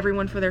thank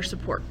everyone for their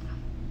support.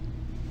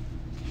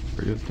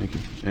 Very good, thank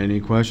you. Any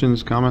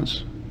questions,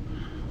 comments?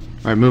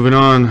 All right, moving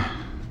on.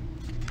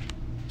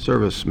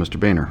 Service, Mr.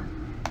 Boehner.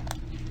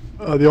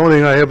 The only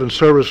thing I have in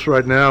service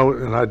right now,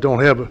 and I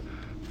don't have a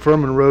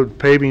Furman Road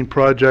paving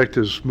project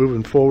is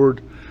moving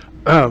forward.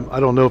 I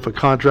don't know if a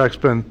contract's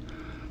been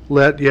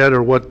let yet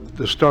or what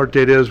the start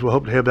date is. We'll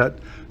hope to have that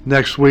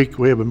next week.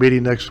 We have a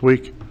meeting next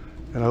week,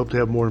 and I hope to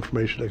have more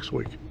information next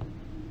week.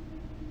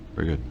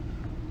 Very good.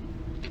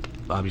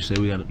 Bob, you say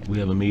we have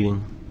a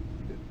meeting,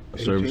 a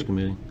service 18th?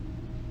 committee?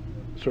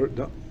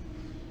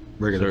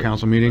 Regular Sir.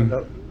 council meeting?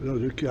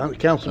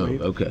 Council Oh,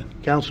 meeting. okay.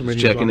 Council Just meeting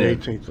is on checking the in.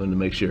 18th. Wanted to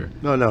make sure.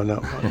 No.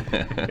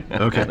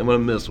 Okay. I don't want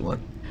to miss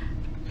one.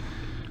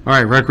 All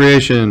right,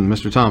 recreation,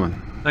 Mr.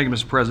 Tomlin. Thank you,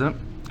 Mr. President.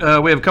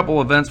 We have a couple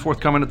of events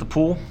forthcoming at the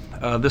pool.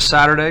 This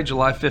Saturday,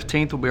 July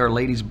 15th, will be our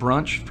ladies'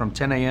 brunch from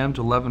 10 a.m.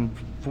 to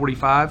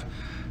 11:45.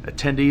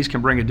 Attendees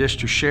can bring a dish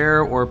to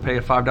share or pay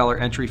a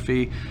 $5 entry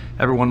fee.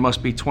 Everyone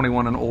must be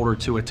 21 and older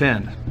to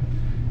attend.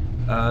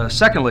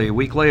 Secondly, a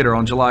week later,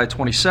 on July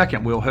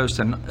 22nd, we'll host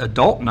an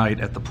adult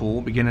night at the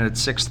pool beginning at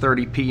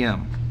 6:30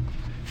 p.m.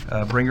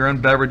 Bring your own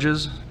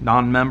beverages.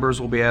 Non-members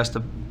will be asked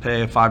to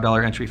pay a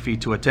 $5 entry fee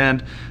to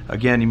attend.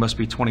 Again, you must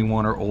be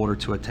 21 or older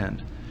to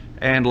attend.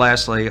 And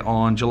lastly,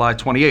 on July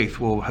 28th,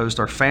 we'll host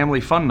our Family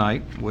Fun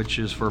Night, which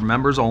is for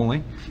members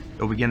only.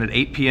 It'll begin at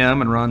 8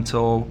 p.m. and run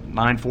till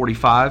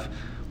 9:45.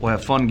 We'll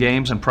have fun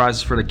games and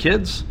prizes for the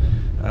kids.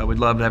 We'd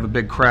love to have a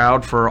big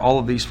crowd for all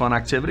of these fun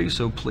activities,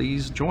 so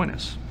please join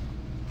us.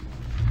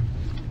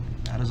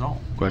 That is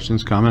all.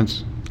 Questions,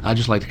 comments? I'd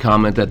just like to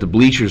comment that the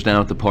bleachers down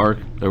at the park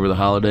over the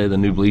holiday, the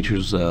new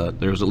bleachers,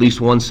 there was at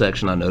least one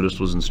section I noticed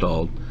was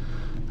installed.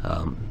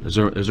 Is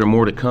there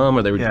more to come?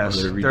 Are they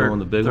Yes, redoing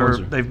the big ones?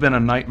 or- they've been a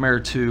nightmare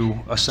to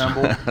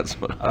assemble. That's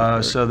what I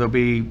heard. So there'll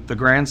be, the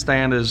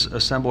grandstand is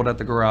assembled at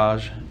the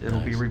garage.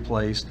 It'll be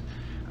replaced.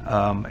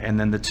 And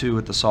then the two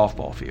at the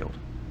softball field.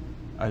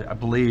 I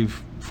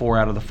believe 4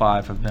 out of the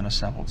 5 have been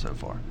assembled so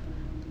far.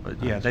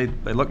 But yeah, they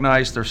look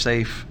nice, they're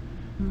safe.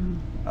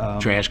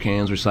 Trash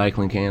cans,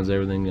 recycling cans,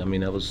 everything. I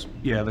mean, that was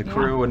Yeah, the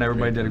crew and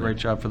everybody did a great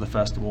job for the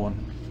festival, and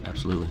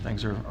absolutely.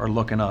 things are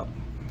looking up,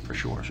 for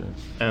sure.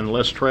 And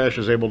less trash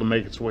is able to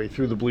make its way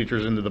through the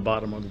bleachers into the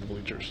bottom of the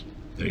bleachers.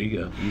 There you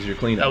go. Easier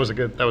cleanup. That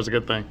was a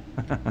good thing.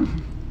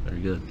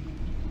 Very good.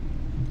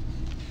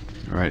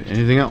 All right,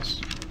 anything else?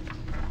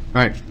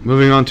 All right,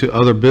 moving on to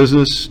other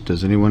business.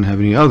 Does anyone have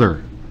any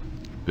other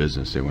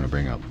business they want to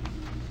bring up?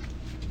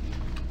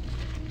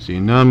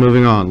 Seeing none,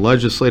 moving on.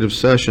 Legislative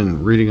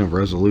session, reading of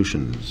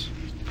resolutions.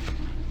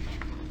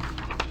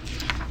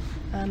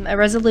 A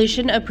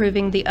resolution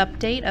approving the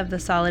update of the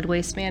solid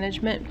waste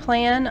management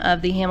plan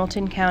of the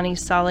Hamilton County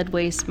Solid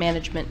Waste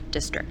Management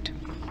District.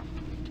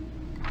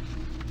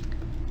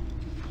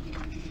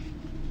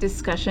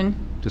 Discussion.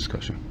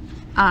 Discussion.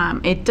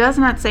 It does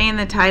not say in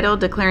the title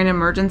declare an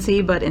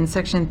emergency, but in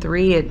section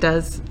 3, it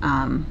does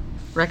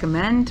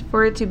recommend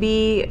for it to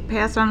be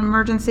passed on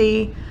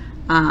emergency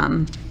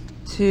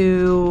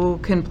to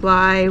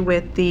comply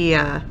with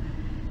the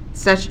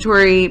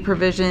statutory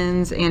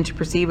provisions and to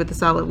proceed with the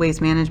solid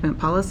waste management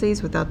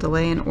policies without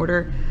delay in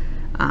order.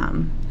 I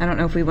don't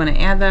know if we want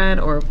to add that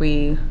or if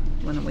we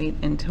want to wait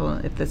until,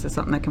 if this is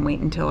something that can wait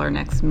until our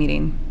next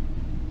meeting.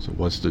 So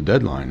what's the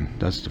deadline?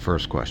 That's the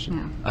first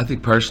question. I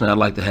think personally, I'd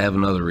like to have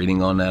another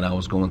reading on that. I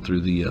was going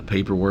through the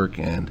paperwork,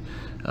 and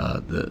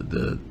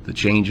the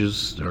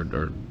changes are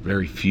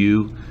very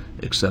few,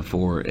 except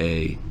for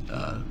a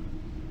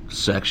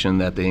section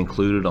that they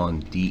included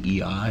on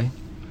DEI.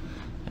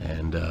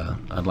 And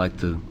I'd like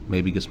to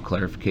maybe get some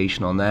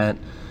clarification on that.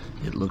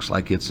 It looks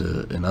like it's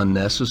an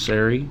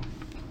unnecessary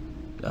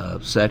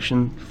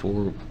section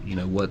for,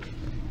 what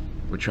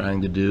we're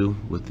trying to do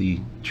with the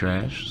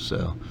trash.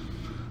 So,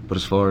 but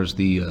as far as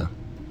the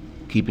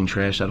keeping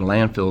trash out of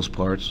landfills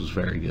parts was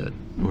very good.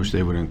 I wish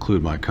they would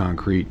include my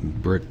concrete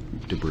and brick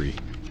debris.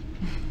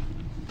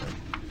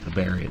 To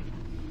bury it.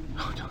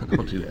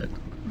 Don't do that.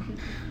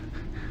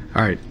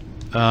 All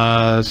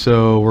right,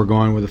 so we're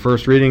going with the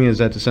first reading. Is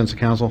that the sense of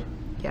council?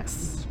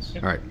 Yes.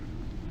 All right.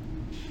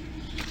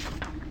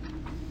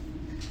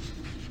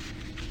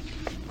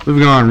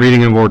 Moving on,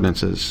 reading of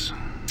ordinances.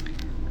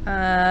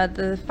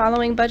 The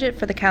following budget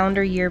for the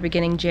calendar year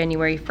beginning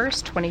January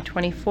 1st,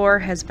 2024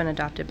 has been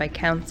adopted by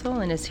council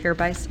and is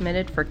hereby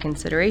submitted for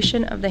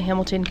consideration of the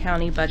Hamilton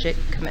County Budget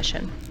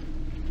Commission.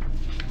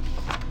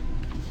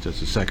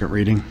 Just a second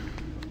reading?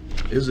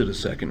 Is it a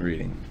second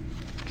reading?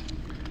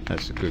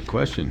 That's a good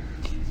question.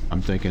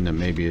 I'm thinking that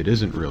maybe it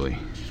isn't really.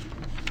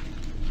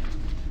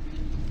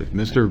 If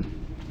Mr.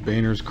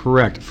 Boehner's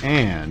correct,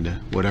 and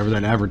whatever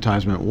that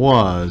advertisement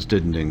was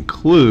didn't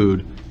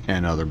include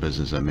 "and other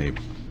business," that may,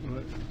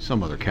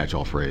 some other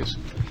catch-all phrase.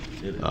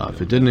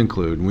 If it didn't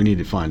include, we need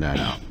to find that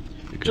out.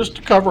 because- Just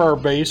to cover our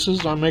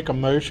bases, I make a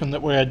motion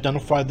that we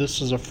identify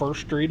this as a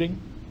first reading.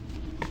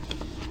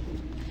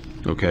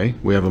 Okay,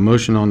 we have a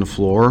motion on the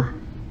floor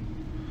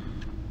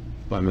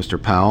by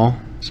Mr. Powell,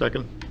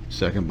 Second?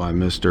 second by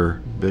Mr.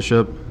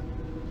 Bishop,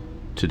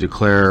 to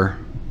declare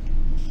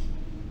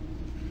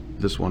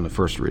this one the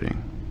first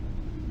reading.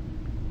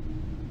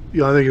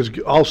 You know, I think it's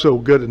also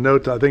good to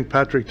note that I think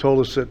Patrick told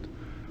us that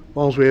as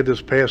long as we had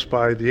this passed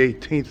by the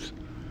 18th,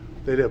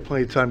 they'd have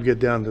plenty of time to get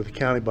down to the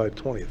county by the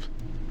 20th,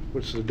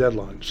 which is the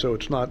deadline. So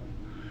it's not,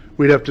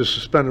 we'd have to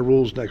suspend the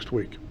rules next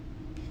week.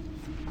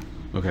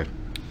 Okay,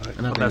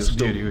 And I think That's it's the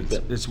still, beauty.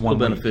 It's still one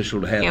week.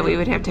 beneficial to have. Yeah, we the-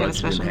 would have the to have a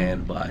budget in special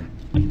hand by,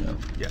 you know.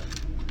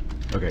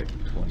 okay.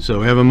 So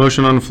we have a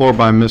motion on the floor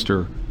by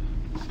Mr.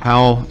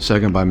 Powell,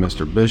 second by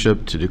Mr.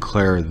 Bishop, to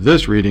declare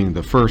this reading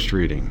the first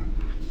reading.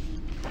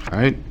 All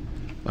right,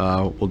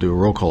 we'll do a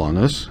roll call on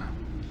this.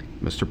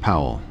 Mr.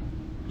 Powell,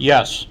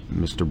 Yes.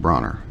 Mr.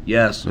 Bronner,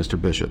 Yes. Mr.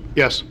 Bishop,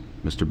 Yes.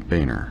 Mr.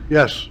 Boehner,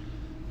 Yes,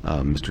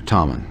 Mr.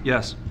 Tomlin,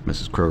 Yes.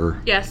 Mrs. Kroger,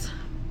 Yes.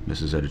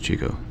 Mrs.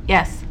 Edichico.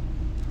 Yes.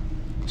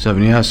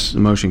 7 yes, the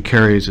motion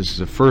carries. This is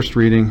the first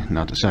reading,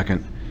 not the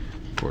second.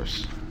 Of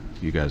course,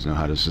 you guys know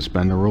how to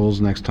suspend the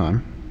rules next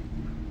time.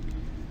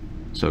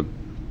 So,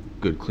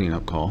 good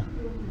cleanup call.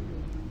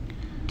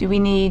 Do we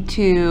need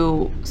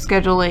to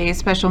schedule a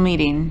special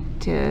meeting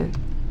to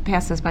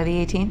pass this by the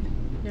 18th?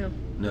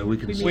 No, we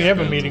can. We have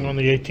a meeting on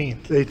the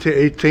 18th. the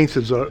 18th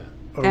is a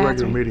That's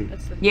regular right. meeting.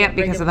 Yeah,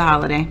 because of the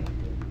holiday.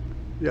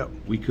 Yep.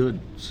 We could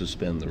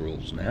suspend the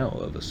rules now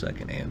of a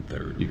second and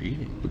third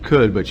reading. We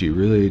could, but you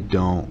really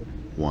don't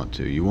want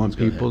to. You want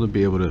people to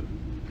be able to,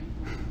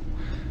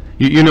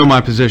 you know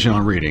my position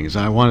on readings.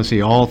 I want to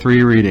see all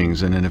three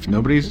readings, and then if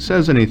nobody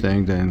says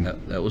anything, then,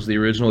 That was the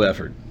original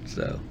effort,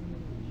 so.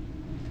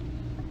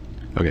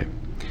 okay.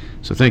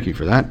 So thank you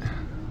for that.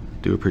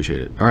 Do appreciate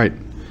it. All right,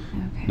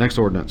 Okay. next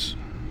ordinance.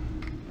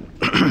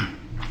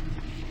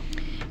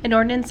 An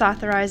ordinance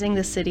authorizing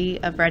the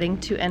city of Reading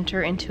to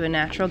enter into a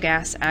natural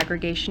gas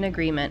aggregation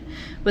agreement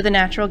with a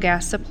natural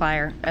gas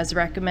supplier as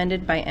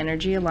recommended by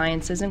Energy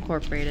Alliances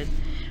Incorporated,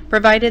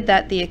 provided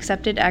that the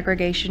accepted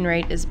aggregation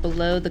rate is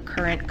below the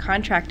current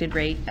contracted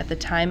rate at the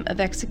time of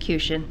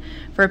execution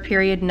for a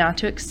period not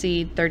to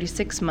exceed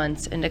 36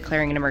 months, and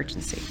declaring an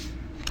emergency.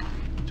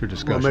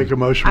 Is there I'll make a discussion?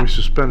 motion, we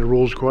suspend the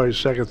rules, require a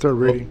second, third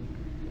reading.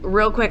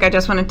 Real quick, I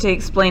just wanted to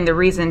explain the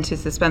reason to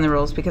suspend the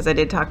rules, because I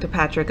did talk to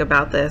Patrick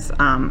about this,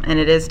 and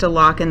it is to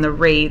lock in the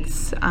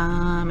rates,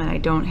 and I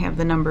don't have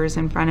the numbers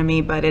in front of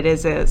me, but it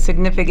is a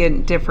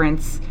significant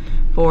difference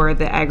for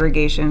the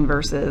aggregation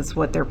versus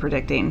what they're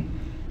predicting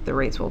the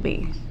rates will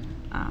be.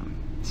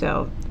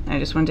 So I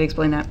just wanted to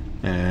explain that.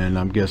 And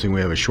I'm guessing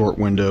we have a short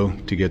window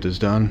to get this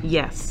done?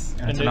 Yes.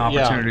 It's And an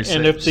yeah, opportunity to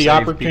and save if the people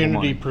opportunity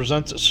money.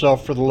 presents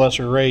itself for the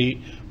lesser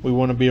rate, we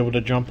want to be able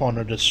to jump on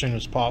it as soon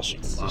as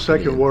possible. The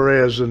second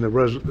whereas in the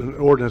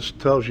ordinance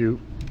tells you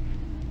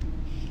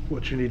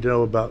what you need to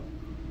know about,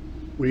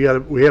 we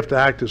have to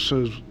act as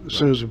soon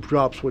as it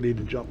drops, we need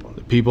to jump on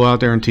it. People out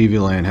there in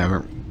TV land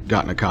haven't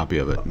gotten a copy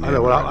of it. I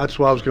know, that's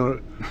why I was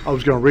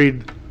gonna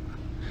read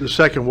the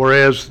second,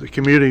 whereas the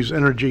community's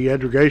energy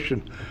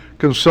aggregation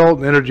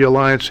consultant, Energy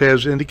Alliance,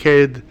 has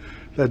indicated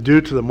that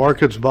due to the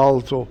market's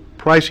volatile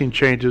pricing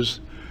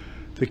changes,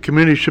 the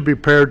community should be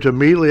prepared to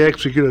immediately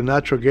execute a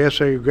natural gas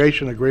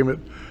aggregation agreement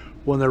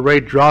when the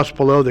rate drops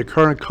below the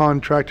current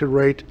contracted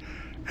rate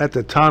at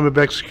the time of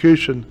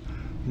execution,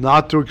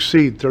 not to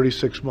exceed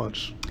 36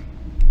 months.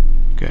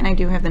 And I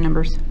do have the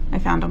numbers. I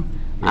found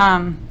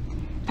them.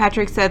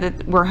 Patrick said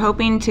that we're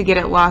hoping to get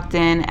it locked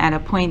in at a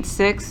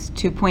 0.6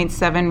 to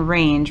 0.7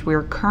 range.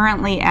 We're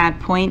currently at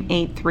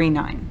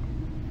 0.839.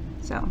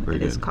 So Very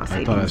it is good. cost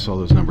I thought I savings. saw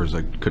those numbers,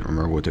 I couldn't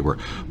remember what they were.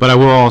 But I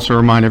will also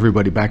remind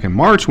everybody, back in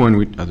March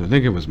when I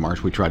think it was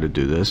March, we tried to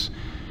do this.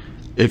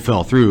 It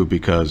fell through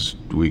because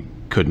we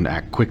couldn't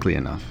act quickly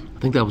enough. I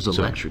think that was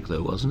electric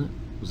though, wasn't it?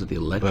 Was it the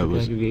electric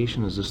was-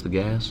 aggregation? Is this the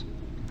gas?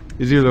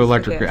 It's either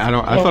electric, Yes. I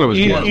thought it was.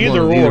 Well, gas.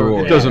 either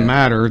or. It doesn't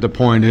matter. The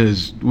point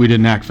is, we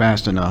didn't act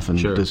fast enough, and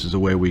Sure. this is a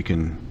way we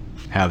can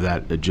have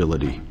that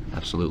agility.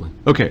 Absolutely.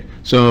 Okay,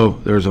 so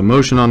there's a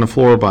motion on the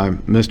floor by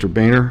Mr.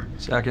 Boehner,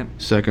 Second.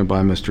 second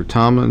by Mr.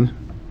 Tomlin,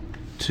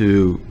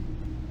 to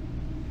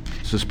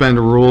suspend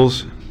the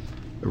rules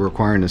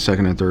requiring the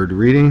second and third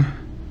reading.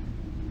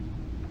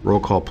 Roll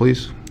call,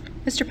 please.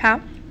 Mr.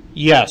 Powell?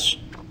 Yes.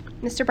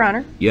 Mr.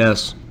 Bronner?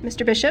 Yes.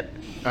 Mr. Bishop?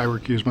 I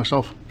recuse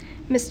myself.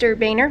 Mr.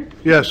 Boehner?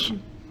 Yes.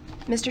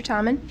 Mr.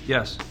 Tomlin?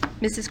 Yes.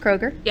 Mrs.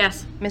 Kroger?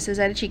 Yes. Mrs.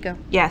 Edichico?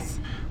 Yes.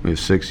 We have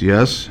 6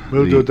 yes.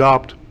 Move to The-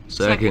 adopt.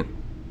 Second.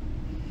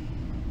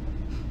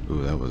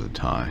 Ooh, that was a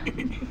tie.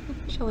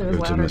 Shelley was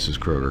Go to louder. Mrs.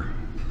 Kroger.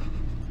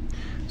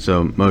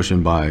 So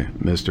motion by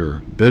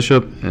Mr.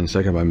 Bishop and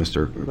second by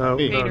Mr.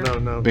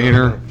 No.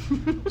 Boehner.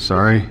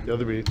 Sorry. The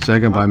other B.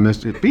 Second by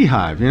Mr.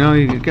 Beehive. You know,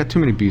 you got too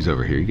many B's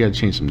over here. You got to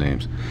change some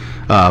names.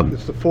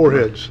 It's the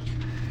foreheads.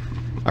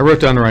 I wrote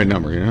down the right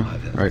number, you know?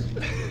 Right.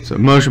 So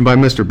motion by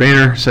Mr.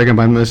 Boehner, second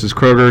by Mrs.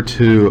 Kroger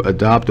to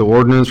adopt the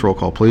ordinance. Roll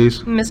call, please.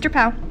 Mr.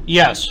 Powell?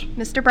 Yes.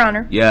 Mr.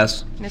 Bronner?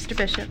 Yes. Mr.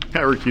 Bishop? I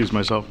recuse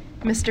myself.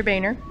 Mr.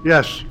 Boehner?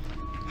 Yes.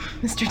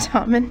 Mr.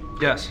 Tomlin?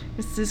 Yes.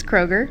 Mrs.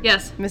 Kroger?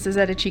 Yes. Mrs.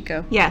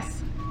 Edichico?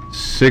 Yes.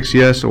 6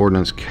 yes,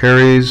 ordinance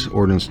carries.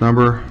 Ordinance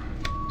number.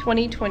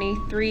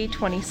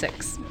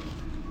 2023-26.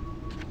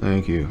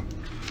 Thank you.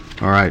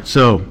 All right,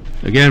 so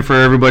again, for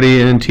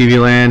everybody in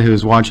TV land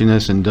who's watching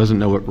this and doesn't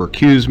know what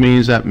recuse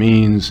means, that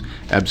means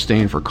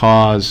abstain for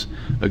cause.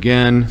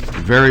 Again,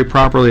 very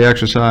properly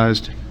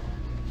exercised.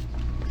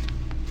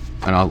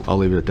 And I'll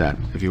leave it at that.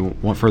 If you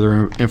want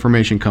further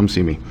information, come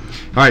see me.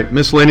 All right,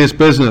 miscellaneous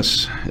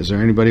business. Is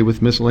there anybody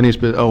with miscellaneous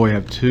business? Oh, we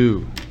have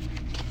 2.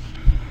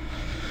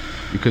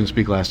 You couldn't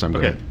speak last time, go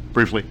Okay, ahead.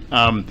 briefly.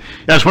 I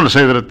just want to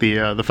say that at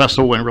the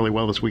festival went really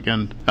well this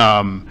weekend.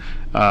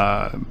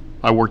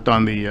 I worked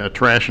on the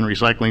trash and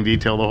recycling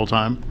detail the whole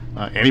time.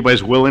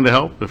 Anybody's willing to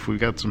help if we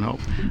got some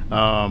help.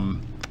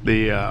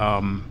 We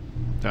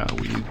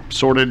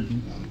sorted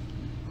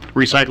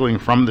recycling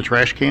from the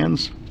trash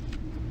cans,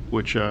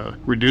 which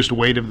reduced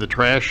weight of the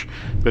trash,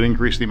 but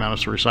increased the amount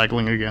of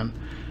recycling again.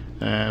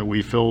 And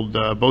we filled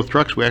both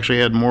trucks. We actually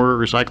had more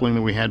recycling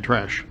than we had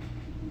trash.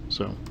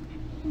 So,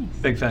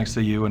 Big thanks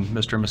to you and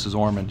Mr. and Mrs.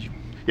 Ormond.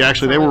 yeah,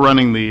 actually, they were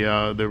running the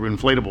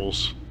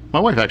inflatables. My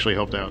wife actually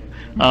helped out.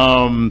 They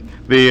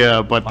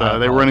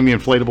were running the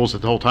inflatables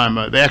the whole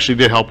time. They actually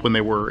did help when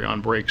they were on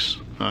breaks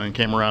and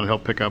came around and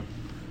helped pick up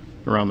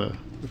around the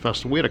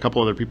festival. We had a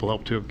couple other people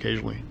help too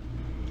occasionally.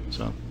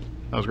 So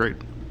that was great.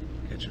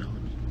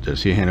 Did I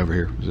see a hand over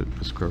here? Is it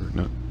Mr. Kroger?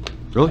 No.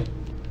 Really?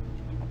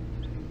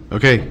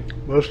 Okay,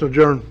 Motion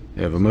adjourned.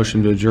 we have a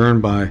motion to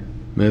adjourn by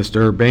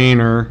Mr.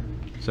 Boehner,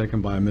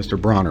 second by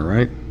Mr. Bronner,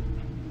 right?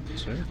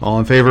 All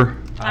in favor?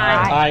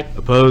 Aye.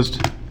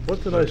 Opposed?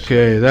 What did I say?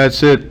 Okay,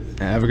 that's it.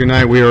 Have a good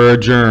night. We are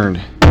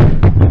adjourned.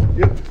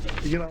 Yep.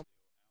 You know.